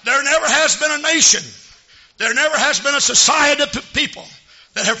 Now, there never has been a nation, there never has been a society of people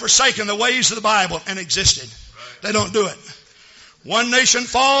that have forsaken the ways of the Bible and existed. They don't do it. One nation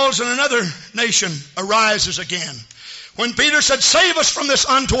falls and another nation arises again. When Peter said, save us from this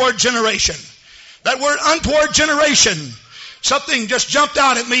untoward generation, that word untoward generation, something just jumped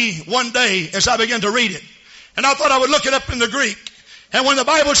out at me one day as I began to read it. And I thought I would look it up in the Greek. And when the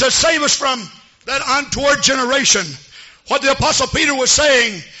Bible says, save us from that untoward generation, what the Apostle Peter was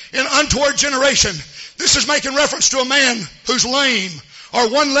saying in untoward generation, this is making reference to a man who's lame, or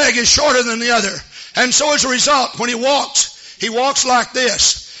one leg is shorter than the other. And so as a result, when he walks like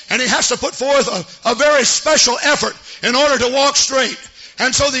this. And he has to put forth a very special effort in order to walk straight.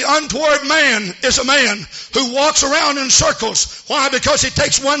 And so the untoward man is a man who walks around in circles. Why? Because he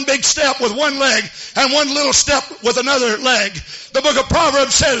takes one big step with one leg and one little step with another leg. The book of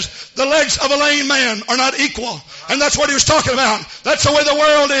Proverbs says the legs of a lame man are not equal. And that's what he was talking about. That's the way the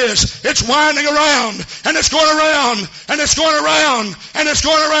world is. It's winding around, and it's going around, and it's going around, and it's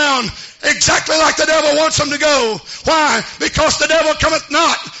going around. Exactly like the devil wants them to go. Why? Because the devil cometh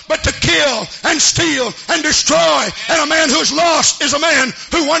not but to kill and steal and destroy. And a man who's lost is a man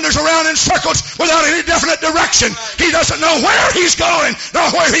who wanders around in circles without any definite direction. He doesn't know where he's going nor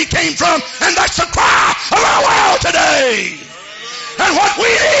where he came from. And that's the cry of our world today. And what we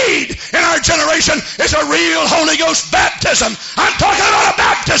need in our generation is a real Holy Ghost baptism. I'm talking about a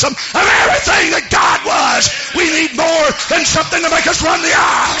baptism of everything that God was. We need more than something to make us run the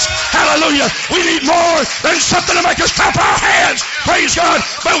aisles. Hallelujah. We need more than something to make us clap our hands. Praise God.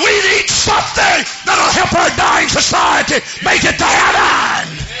 But we need something that'll help our dying society make it to heaven.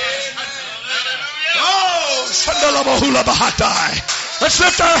 Oh, let's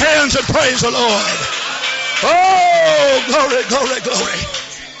lift our hands and praise the Lord. Oh, glory, glory, glory.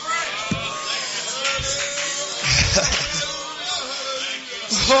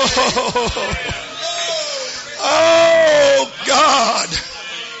 Oh, God.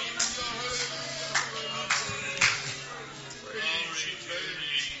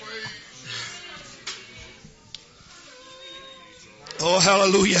 Oh,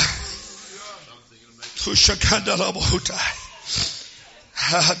 hallelujah.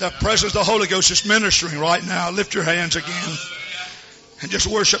 The presence of the Holy Ghost is ministering right now. Lift your hands again and just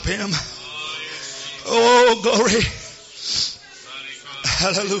worship Him. Oh, glory.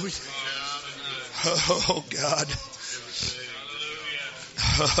 Hallelujah. Oh, God.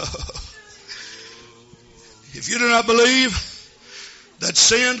 If you do not believe that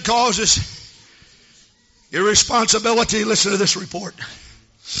sin causes irresponsibility, listen to this report.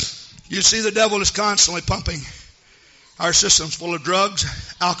 You see, the devil is constantly pumping our systems full of drugs,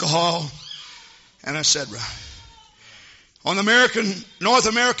 alcohol, and etc. On the North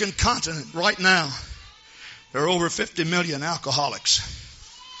American continent right now, there are over 50 million alcoholics.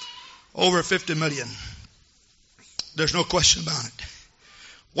 Over 50 million. There's no question about it.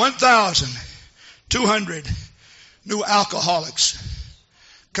 1,200 new alcoholics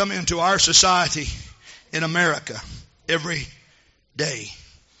come into our society in America every day.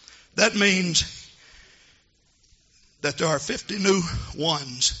 That means that there are 50 new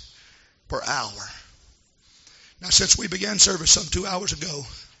ones per hour. Now, since we began service some 2 hours ago,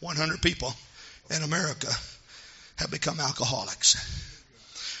 100 people in America have become alcoholics.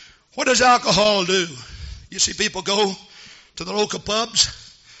 What does alcohol do? You see people go to the local pubs,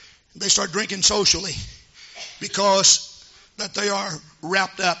 they start drinking socially because that they are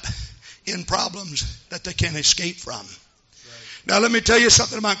wrapped up in problems that they can't escape from. Right. Now let me tell you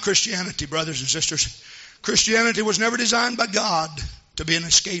something about Christianity, brothers and sisters. Christianity was never designed by God to be an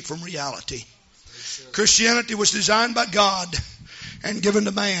escape from reality. Christianity was designed by God and given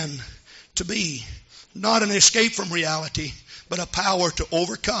to man to be not an escape from reality, but a power to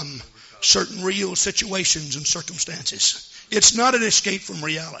overcome certain real situations and circumstances. It's not an escape from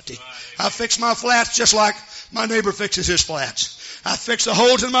reality. I fix my flats just like my neighbor fixes his flats. I fix the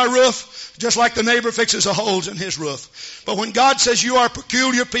holes in my roof just like the neighbor fixes the holes in his roof. But when God says you are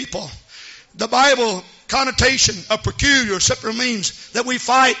peculiar people, the Bible connotation of peculiar simply means that we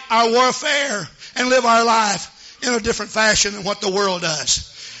fight our warfare and live our life in a different fashion than what the world does.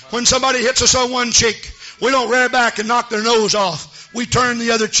 When somebody hits us on one cheek, we don't rear back and knock their nose off. We turn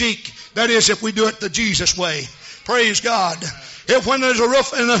the other cheek. That is, if we do it the Jesus way. Praise God. If when there's a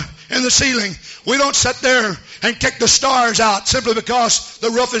roof in the ceiling, we don't sit there and kick the stars out simply because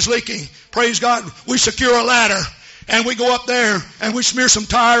the roof is leaking. Praise God. We secure a ladder and we go up there and we smear some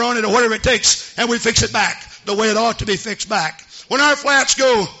tire on it or whatever it takes and we fix it back the way it ought to be fixed back. When our flats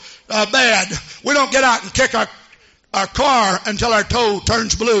go bad, we don't get out and kick our car until our toe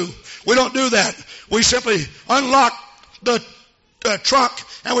turns blue. We don't do that. We simply unlock the trunk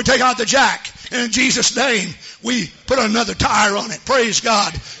and we take out the jack. And in Jesus' name, we put another tire on it. Praise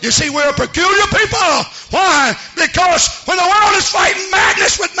God. You see, we're a peculiar people. Why? Because when the world is fighting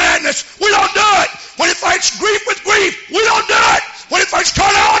madness with madness, we don't do it. When it fights grief with grief, we don't do it. When it fights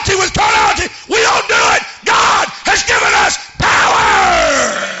carnality with carnality, we don't do it. God has given us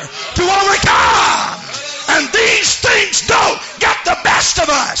power to overcome. And these things don't get the best of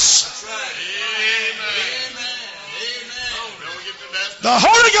us. The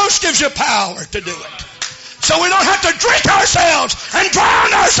Holy Ghost gives you power to do it. So we don't have to drink ourselves and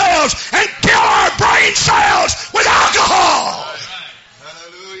drown ourselves and kill our brain cells with alcohol.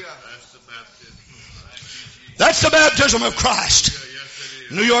 Hallelujah. That's the baptism of Christ.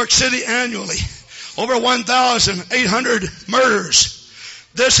 New York City annually, over 1,800 murders.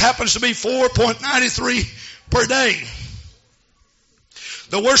 This happens to be 4.93 per day.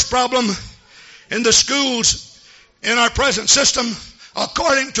 The worst problem in the schools in our present system,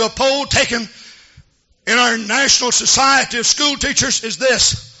 according to a poll taken in our National Society of School Teachers, is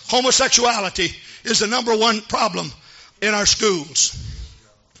this: homosexuality is the number one problem in our schools.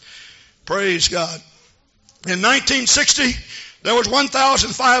 Praise God. In 1960, there was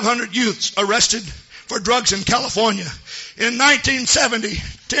 1,500 youths arrested for drugs in California. In 1970,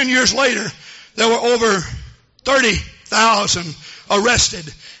 10 years later, there were over 30,000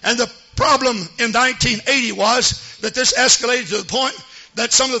 arrested. And the problem in 1980 was that this escalated to the point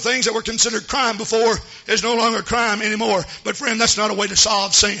that some of the things that were considered crime before is no longer crime anymore. But friend, that's not a way to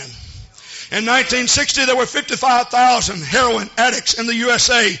solve sin. In 1960, there were 55,000 heroin addicts in the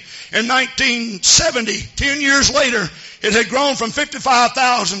USA. In 1970, 10 years later, it had grown from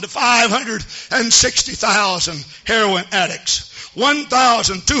 55,000 to 560,000 heroin addicts.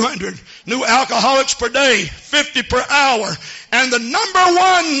 1,200 new alcoholics per day, 50 per hour. And the number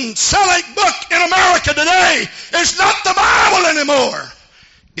one selling book in America today is not the Bible anymore.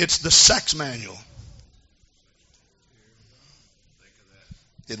 It's the sex manual.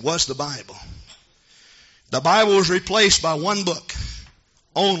 It was the Bible. The Bible was replaced by one book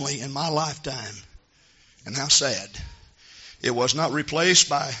only in my lifetime. And how sad. It was not replaced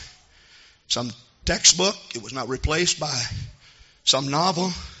by some textbook. It was not replaced by some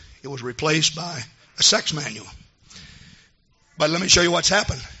novel. It was replaced by a sex manual. But let me show you what's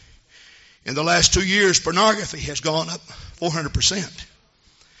happened. In the last 2 years, pornography has gone up 400%.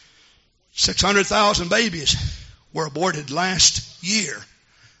 600,000 babies were aborted last year.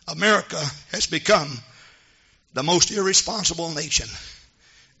 America has become the most irresponsible nation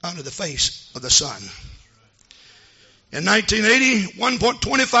under the face of the sun. In 1980,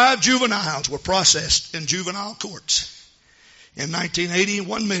 1.25 juveniles were processed in juvenile courts. In 1980,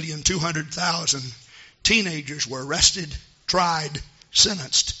 1,200,000 teenagers were arrested, tried,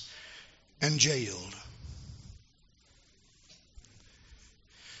 sentenced, and jailed.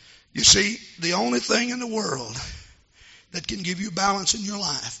 You see, the only thing in the world that can give you balance in your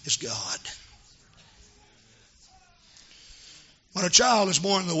life is God. When a child is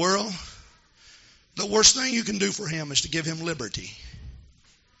born in the world, the worst thing you can do for him is to give him liberty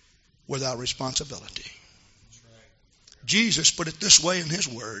without responsibility. Jesus put it this way in his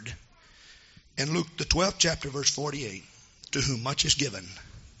word in Luke the 12th chapter verse 48. To whom much is given,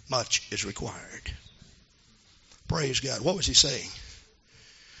 much is required. Praise God. What was he saying?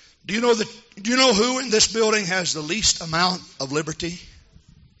 Do you know who in this building has the least amount of liberty?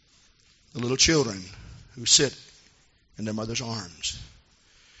 The little children who sit in their mother's arms.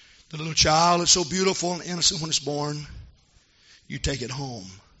 The little child is so beautiful and innocent when it's born. You take it home.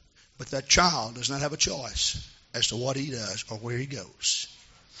 But that child does not have a choice as to what he does or where he goes.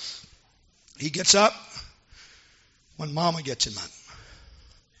 He gets up when mama gets him up.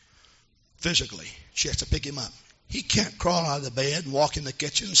 Physically, she has to pick him up. He can't crawl out of the bed and walk in the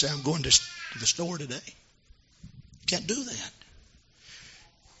kitchen and say, I'm going to the store today. He can't do that.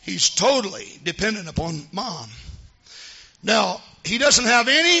 He's totally dependent upon mom. Now, he doesn't have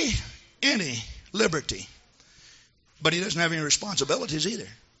any liberty, but he doesn't have any responsibilities either.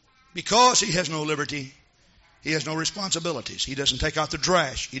 Because he has no liberty, he has no responsibilities. He doesn't take out the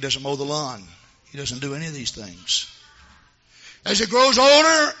trash. He doesn't mow the lawn. He doesn't do any of these things. As he grows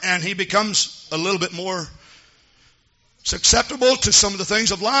older and he becomes a little bit more susceptible to some of the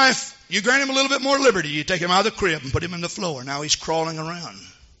things of life, you grant him a little bit more liberty. You take him out of the crib and put him in the floor. Now he's crawling around.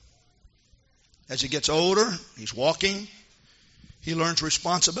 As he gets older, he's walking. He learns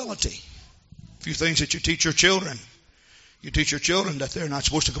responsibility. A few things that you teach your children. You teach your children that they're not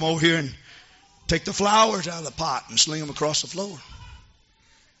supposed to come over here and take the flowers out of the pot and sling them across the floor.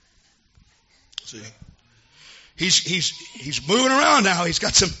 See? He's moving around now. He's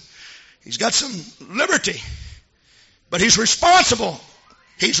got some liberty. But he's responsible.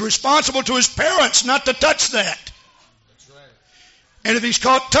 He's responsible to his parents not to touch that. That's right. And if he's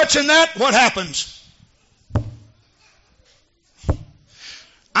caught touching that, what happens?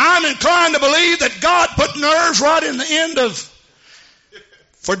 I'm inclined to believe that God put nerves right in the end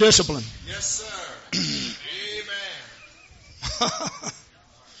for discipline. Yes, sir. Amen.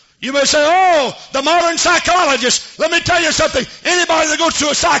 You may say, oh, the modern psychologist. Let me tell you something. Anybody that goes to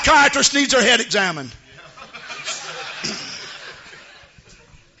a psychiatrist needs their head examined.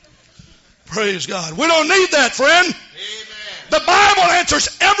 Praise God. We don't need that, friend. Amen. The Bible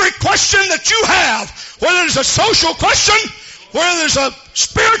answers every question that you have, whether it's a social question, whether there's a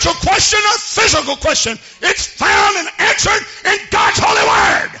spiritual question or physical question. It's found and answered in God's holy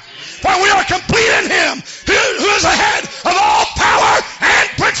word. For we are complete in him who is the head of all power and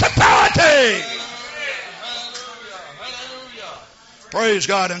principality. Hallelujah. Praise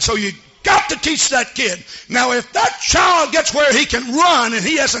God. And so you got to teach that kid. Now, if that child gets where he can run and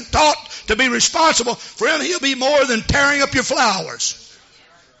he hasn't taught to be responsible, friend, he'll be more than tearing up your flowers.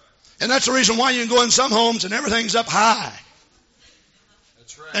 And that's the reason why you can go in some homes and everything's up high.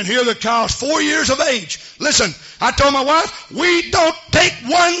 That's right. And here the child's 4 years of age. Listen, I told my wife, we don't take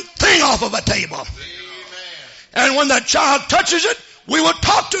one thing off of a table. Amen. And when that child touches it, we will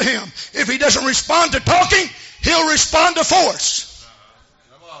talk to him. If he doesn't respond to talking, he'll respond to force.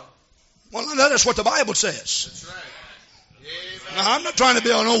 Come on. Well, that's what the Bible says. That's right. Amen. Now, I'm not trying to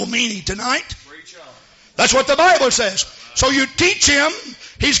be an old meanie tonight. Preach on. That's what the Bible says. So you teach him.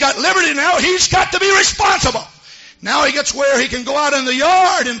 He's got liberty now. He's got to be responsible. Now he gets where he can go out in the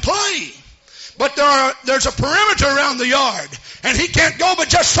yard and play. But there's a perimeter around the yard. And he can't go but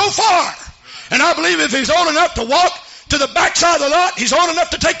just so far. And I believe if he's old enough to walk to the back side of the lot, he's old enough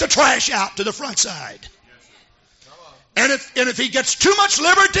to take the trash out to the front side. And if he gets too much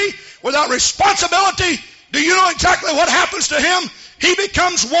liberty without responsibility, do you know exactly what happens to him? he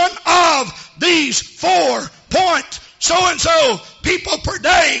becomes one of these 4 point so-and-so people per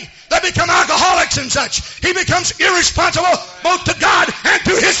day that become alcoholics and such. He becomes irresponsible both to God and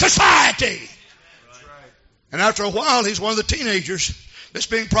to his society. And after a while, he's one of the teenagers that's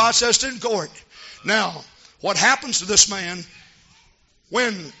being processed in court. Now, what happens to this man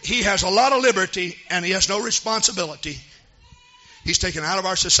when he has a lot of liberty and he has no responsibility? He's taken out of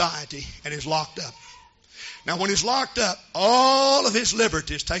our society and he's locked up. Now, when he's locked up, all of his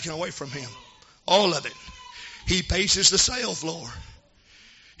liberty is taken away from him. All of it. He paces the cell floor.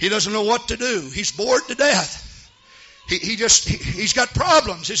 He doesn't know what to do. He's bored to death. He's got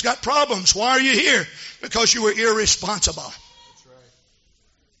problems. He's got problems. Why are you here? Because you were irresponsible. That's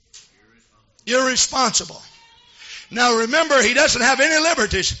right. Irresponsible. Now remember, he doesn't have any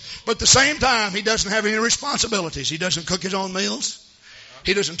liberties, but at the same time, he doesn't have any responsibilities. He doesn't cook his own meals.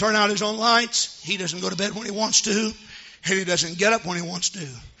 He doesn't turn out his own lights. He doesn't go to bed when he wants to. And he doesn't get up when he wants to.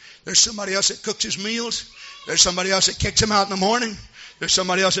 There's somebody else that cooks his meals. There's somebody else that kicks him out in the morning. There's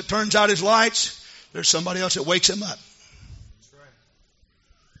somebody else that turns out his lights. There's somebody else that wakes him up. That's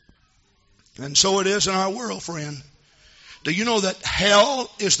right. And so it is in our world, friend. Do you know that hell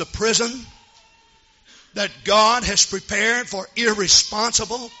is the prison that God has prepared for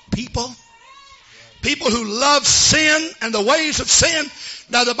irresponsible people? People who love sin and the ways of sin.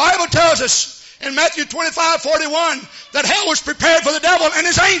 Now the Bible tells us in Matthew 25:41 that hell was prepared for the devil and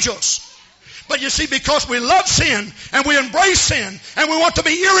his angels. But you see, because we love sin and we embrace sin and we want to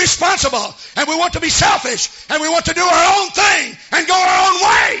be irresponsible and we want to be selfish and we want to do our own thing and go our own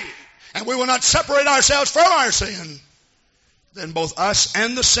way, and we will not separate ourselves from our sin, then both us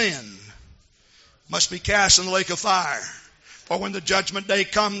and the sin must be cast in the lake of fire. For when the judgment day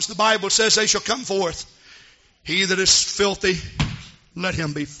comes, the Bible says they shall come forth. He that is filthy, let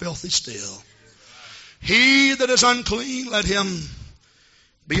him be filthy still. He that is unclean, let him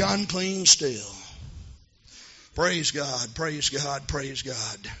be unclean still. Praise God, praise God, praise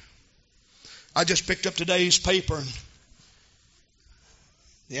God. I just picked up today's paper.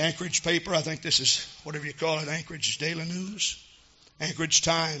 The Anchorage paper, I think this is whatever you call it, Anchorage Daily News. Anchorage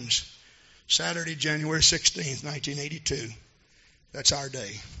Times, Saturday, January 16th, 1982. That's our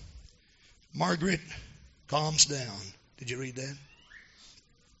day. Margaret calms down. Did you read that?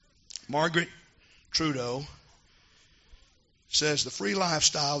 Margaret Trudeau says the free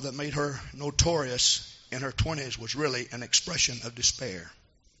lifestyle that made her notorious in her 20s was really an expression of despair.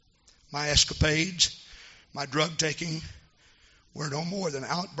 My escapades, my drug taking, were no more than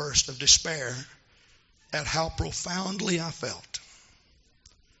outbursts of despair at how profoundly I felt.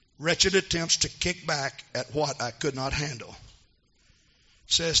 Wretched attempts to kick back at what I could not handle,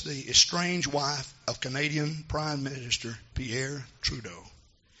 says the estranged wife of Canadian Prime Minister Pierre Trudeau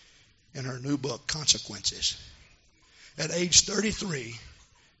in her new book, Consequences. At age 33,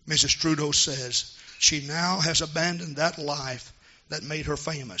 Mrs. Trudeau says she now has abandoned that life that made her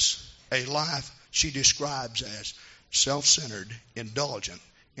famous, a life she describes as self-centered, indulgent,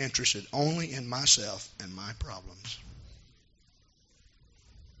 interested only in myself and my problems.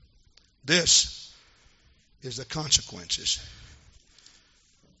 This is the consequences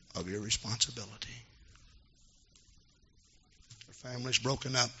of irresponsibility. Her family's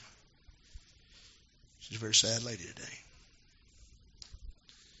broken up. She's a very sad lady today.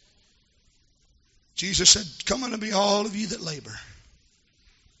 Jesus said, "Come unto me, all of you that labor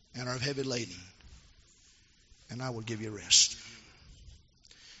and are heavy laden, and I will give you rest.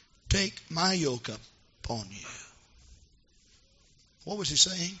 Take my yoke up upon you." What was he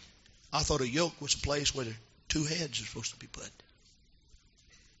saying? I thought a yoke was a place where the 2 heads are supposed to be put.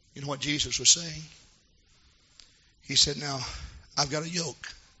 You know what Jesus was saying? He said, now, I've got a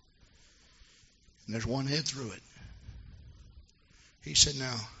yoke, and there's 1 head through it. He said,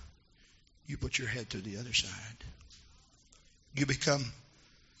 now, you put your head to the other side. You become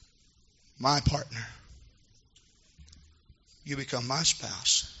my partner. You become my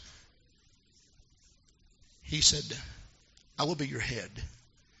spouse. He said, I will be your head.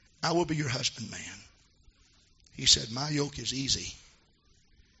 I will be your husbandman. He said, my yoke is easy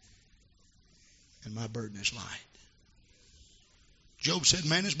and my burden is light. Job said,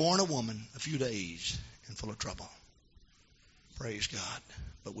 man is born a woman a few days and full of trouble. Praise God.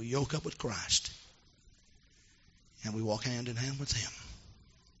 But we yoke up with Christ and we walk hand in hand with him.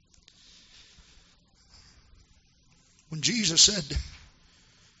 When Jesus said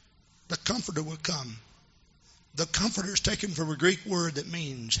the Comforter will come, the Comforter is taken from a Greek word that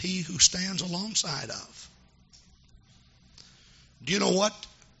means he who stands alongside of. Do you know what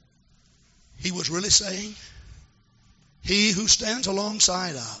he was really saying? He who stands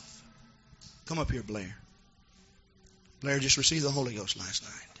alongside of. Come up here, Blair. Blair just received the Holy Ghost last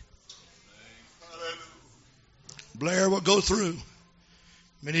night. Blair will go through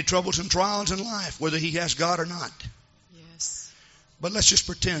many troubles and trials in life, whether he has God or not. Yes. But let's just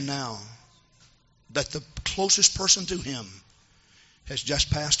pretend now that the closest person to him has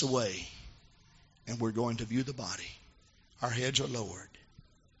just passed away, and we're going to view the body. Our heads are lowered,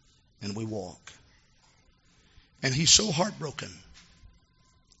 and we walk. And he's so heartbroken.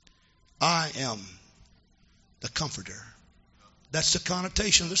 I am the comforter. That's the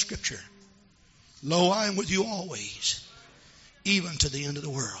connotation of the Scripture. Lo, I am with you always, even to the end of the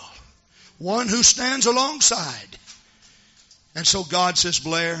world. One who stands alongside. And so God says,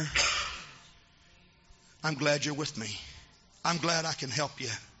 Blair, I'm glad you're with me. I'm glad I can help you.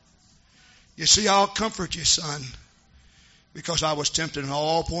 You see, I'll comfort you, son, because I was tempted in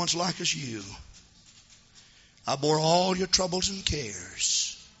all points like as you. I bore all your troubles and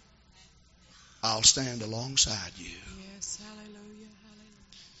cares. I'll stand alongside you. Yes, hallelujah, hallelujah.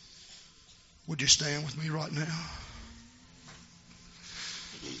 Would you stand with me right now?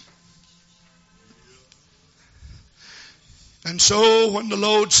 And so when the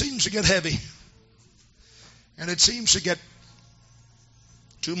load seems to get heavy, and it seems to get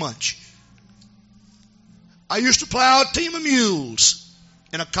too much, I used to plow a team of mules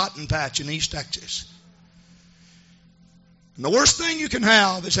in a cotton patch in East Texas. And the worst thing you can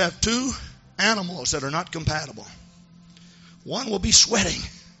have is have two animals that are not compatible. One will be sweating,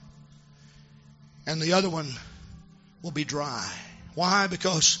 and the other one will be dry. Why?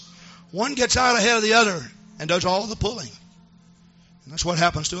 Because one gets out ahead of the other and does all the pulling. And that's what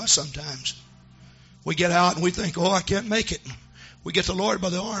happens to us sometimes. We get out and we think, oh, I can't make it. We get the Lord by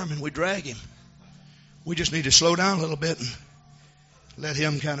the arm and we drag him. We just need to slow down a little bit and let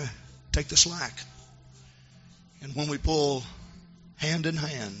him kind of take the slack. And when we pull hand in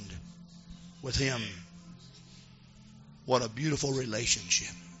hand with him, what a beautiful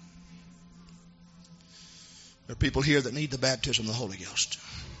relationship. There are people here that need the baptism of the Holy Ghost.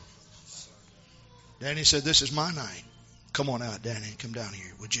 Danny said, this is my night. Come on out, Danny. Come down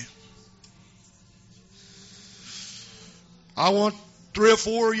here, would you? I want 3 or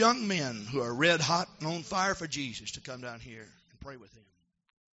 4 young men who are red hot and on fire for Jesus to come down here and pray with him.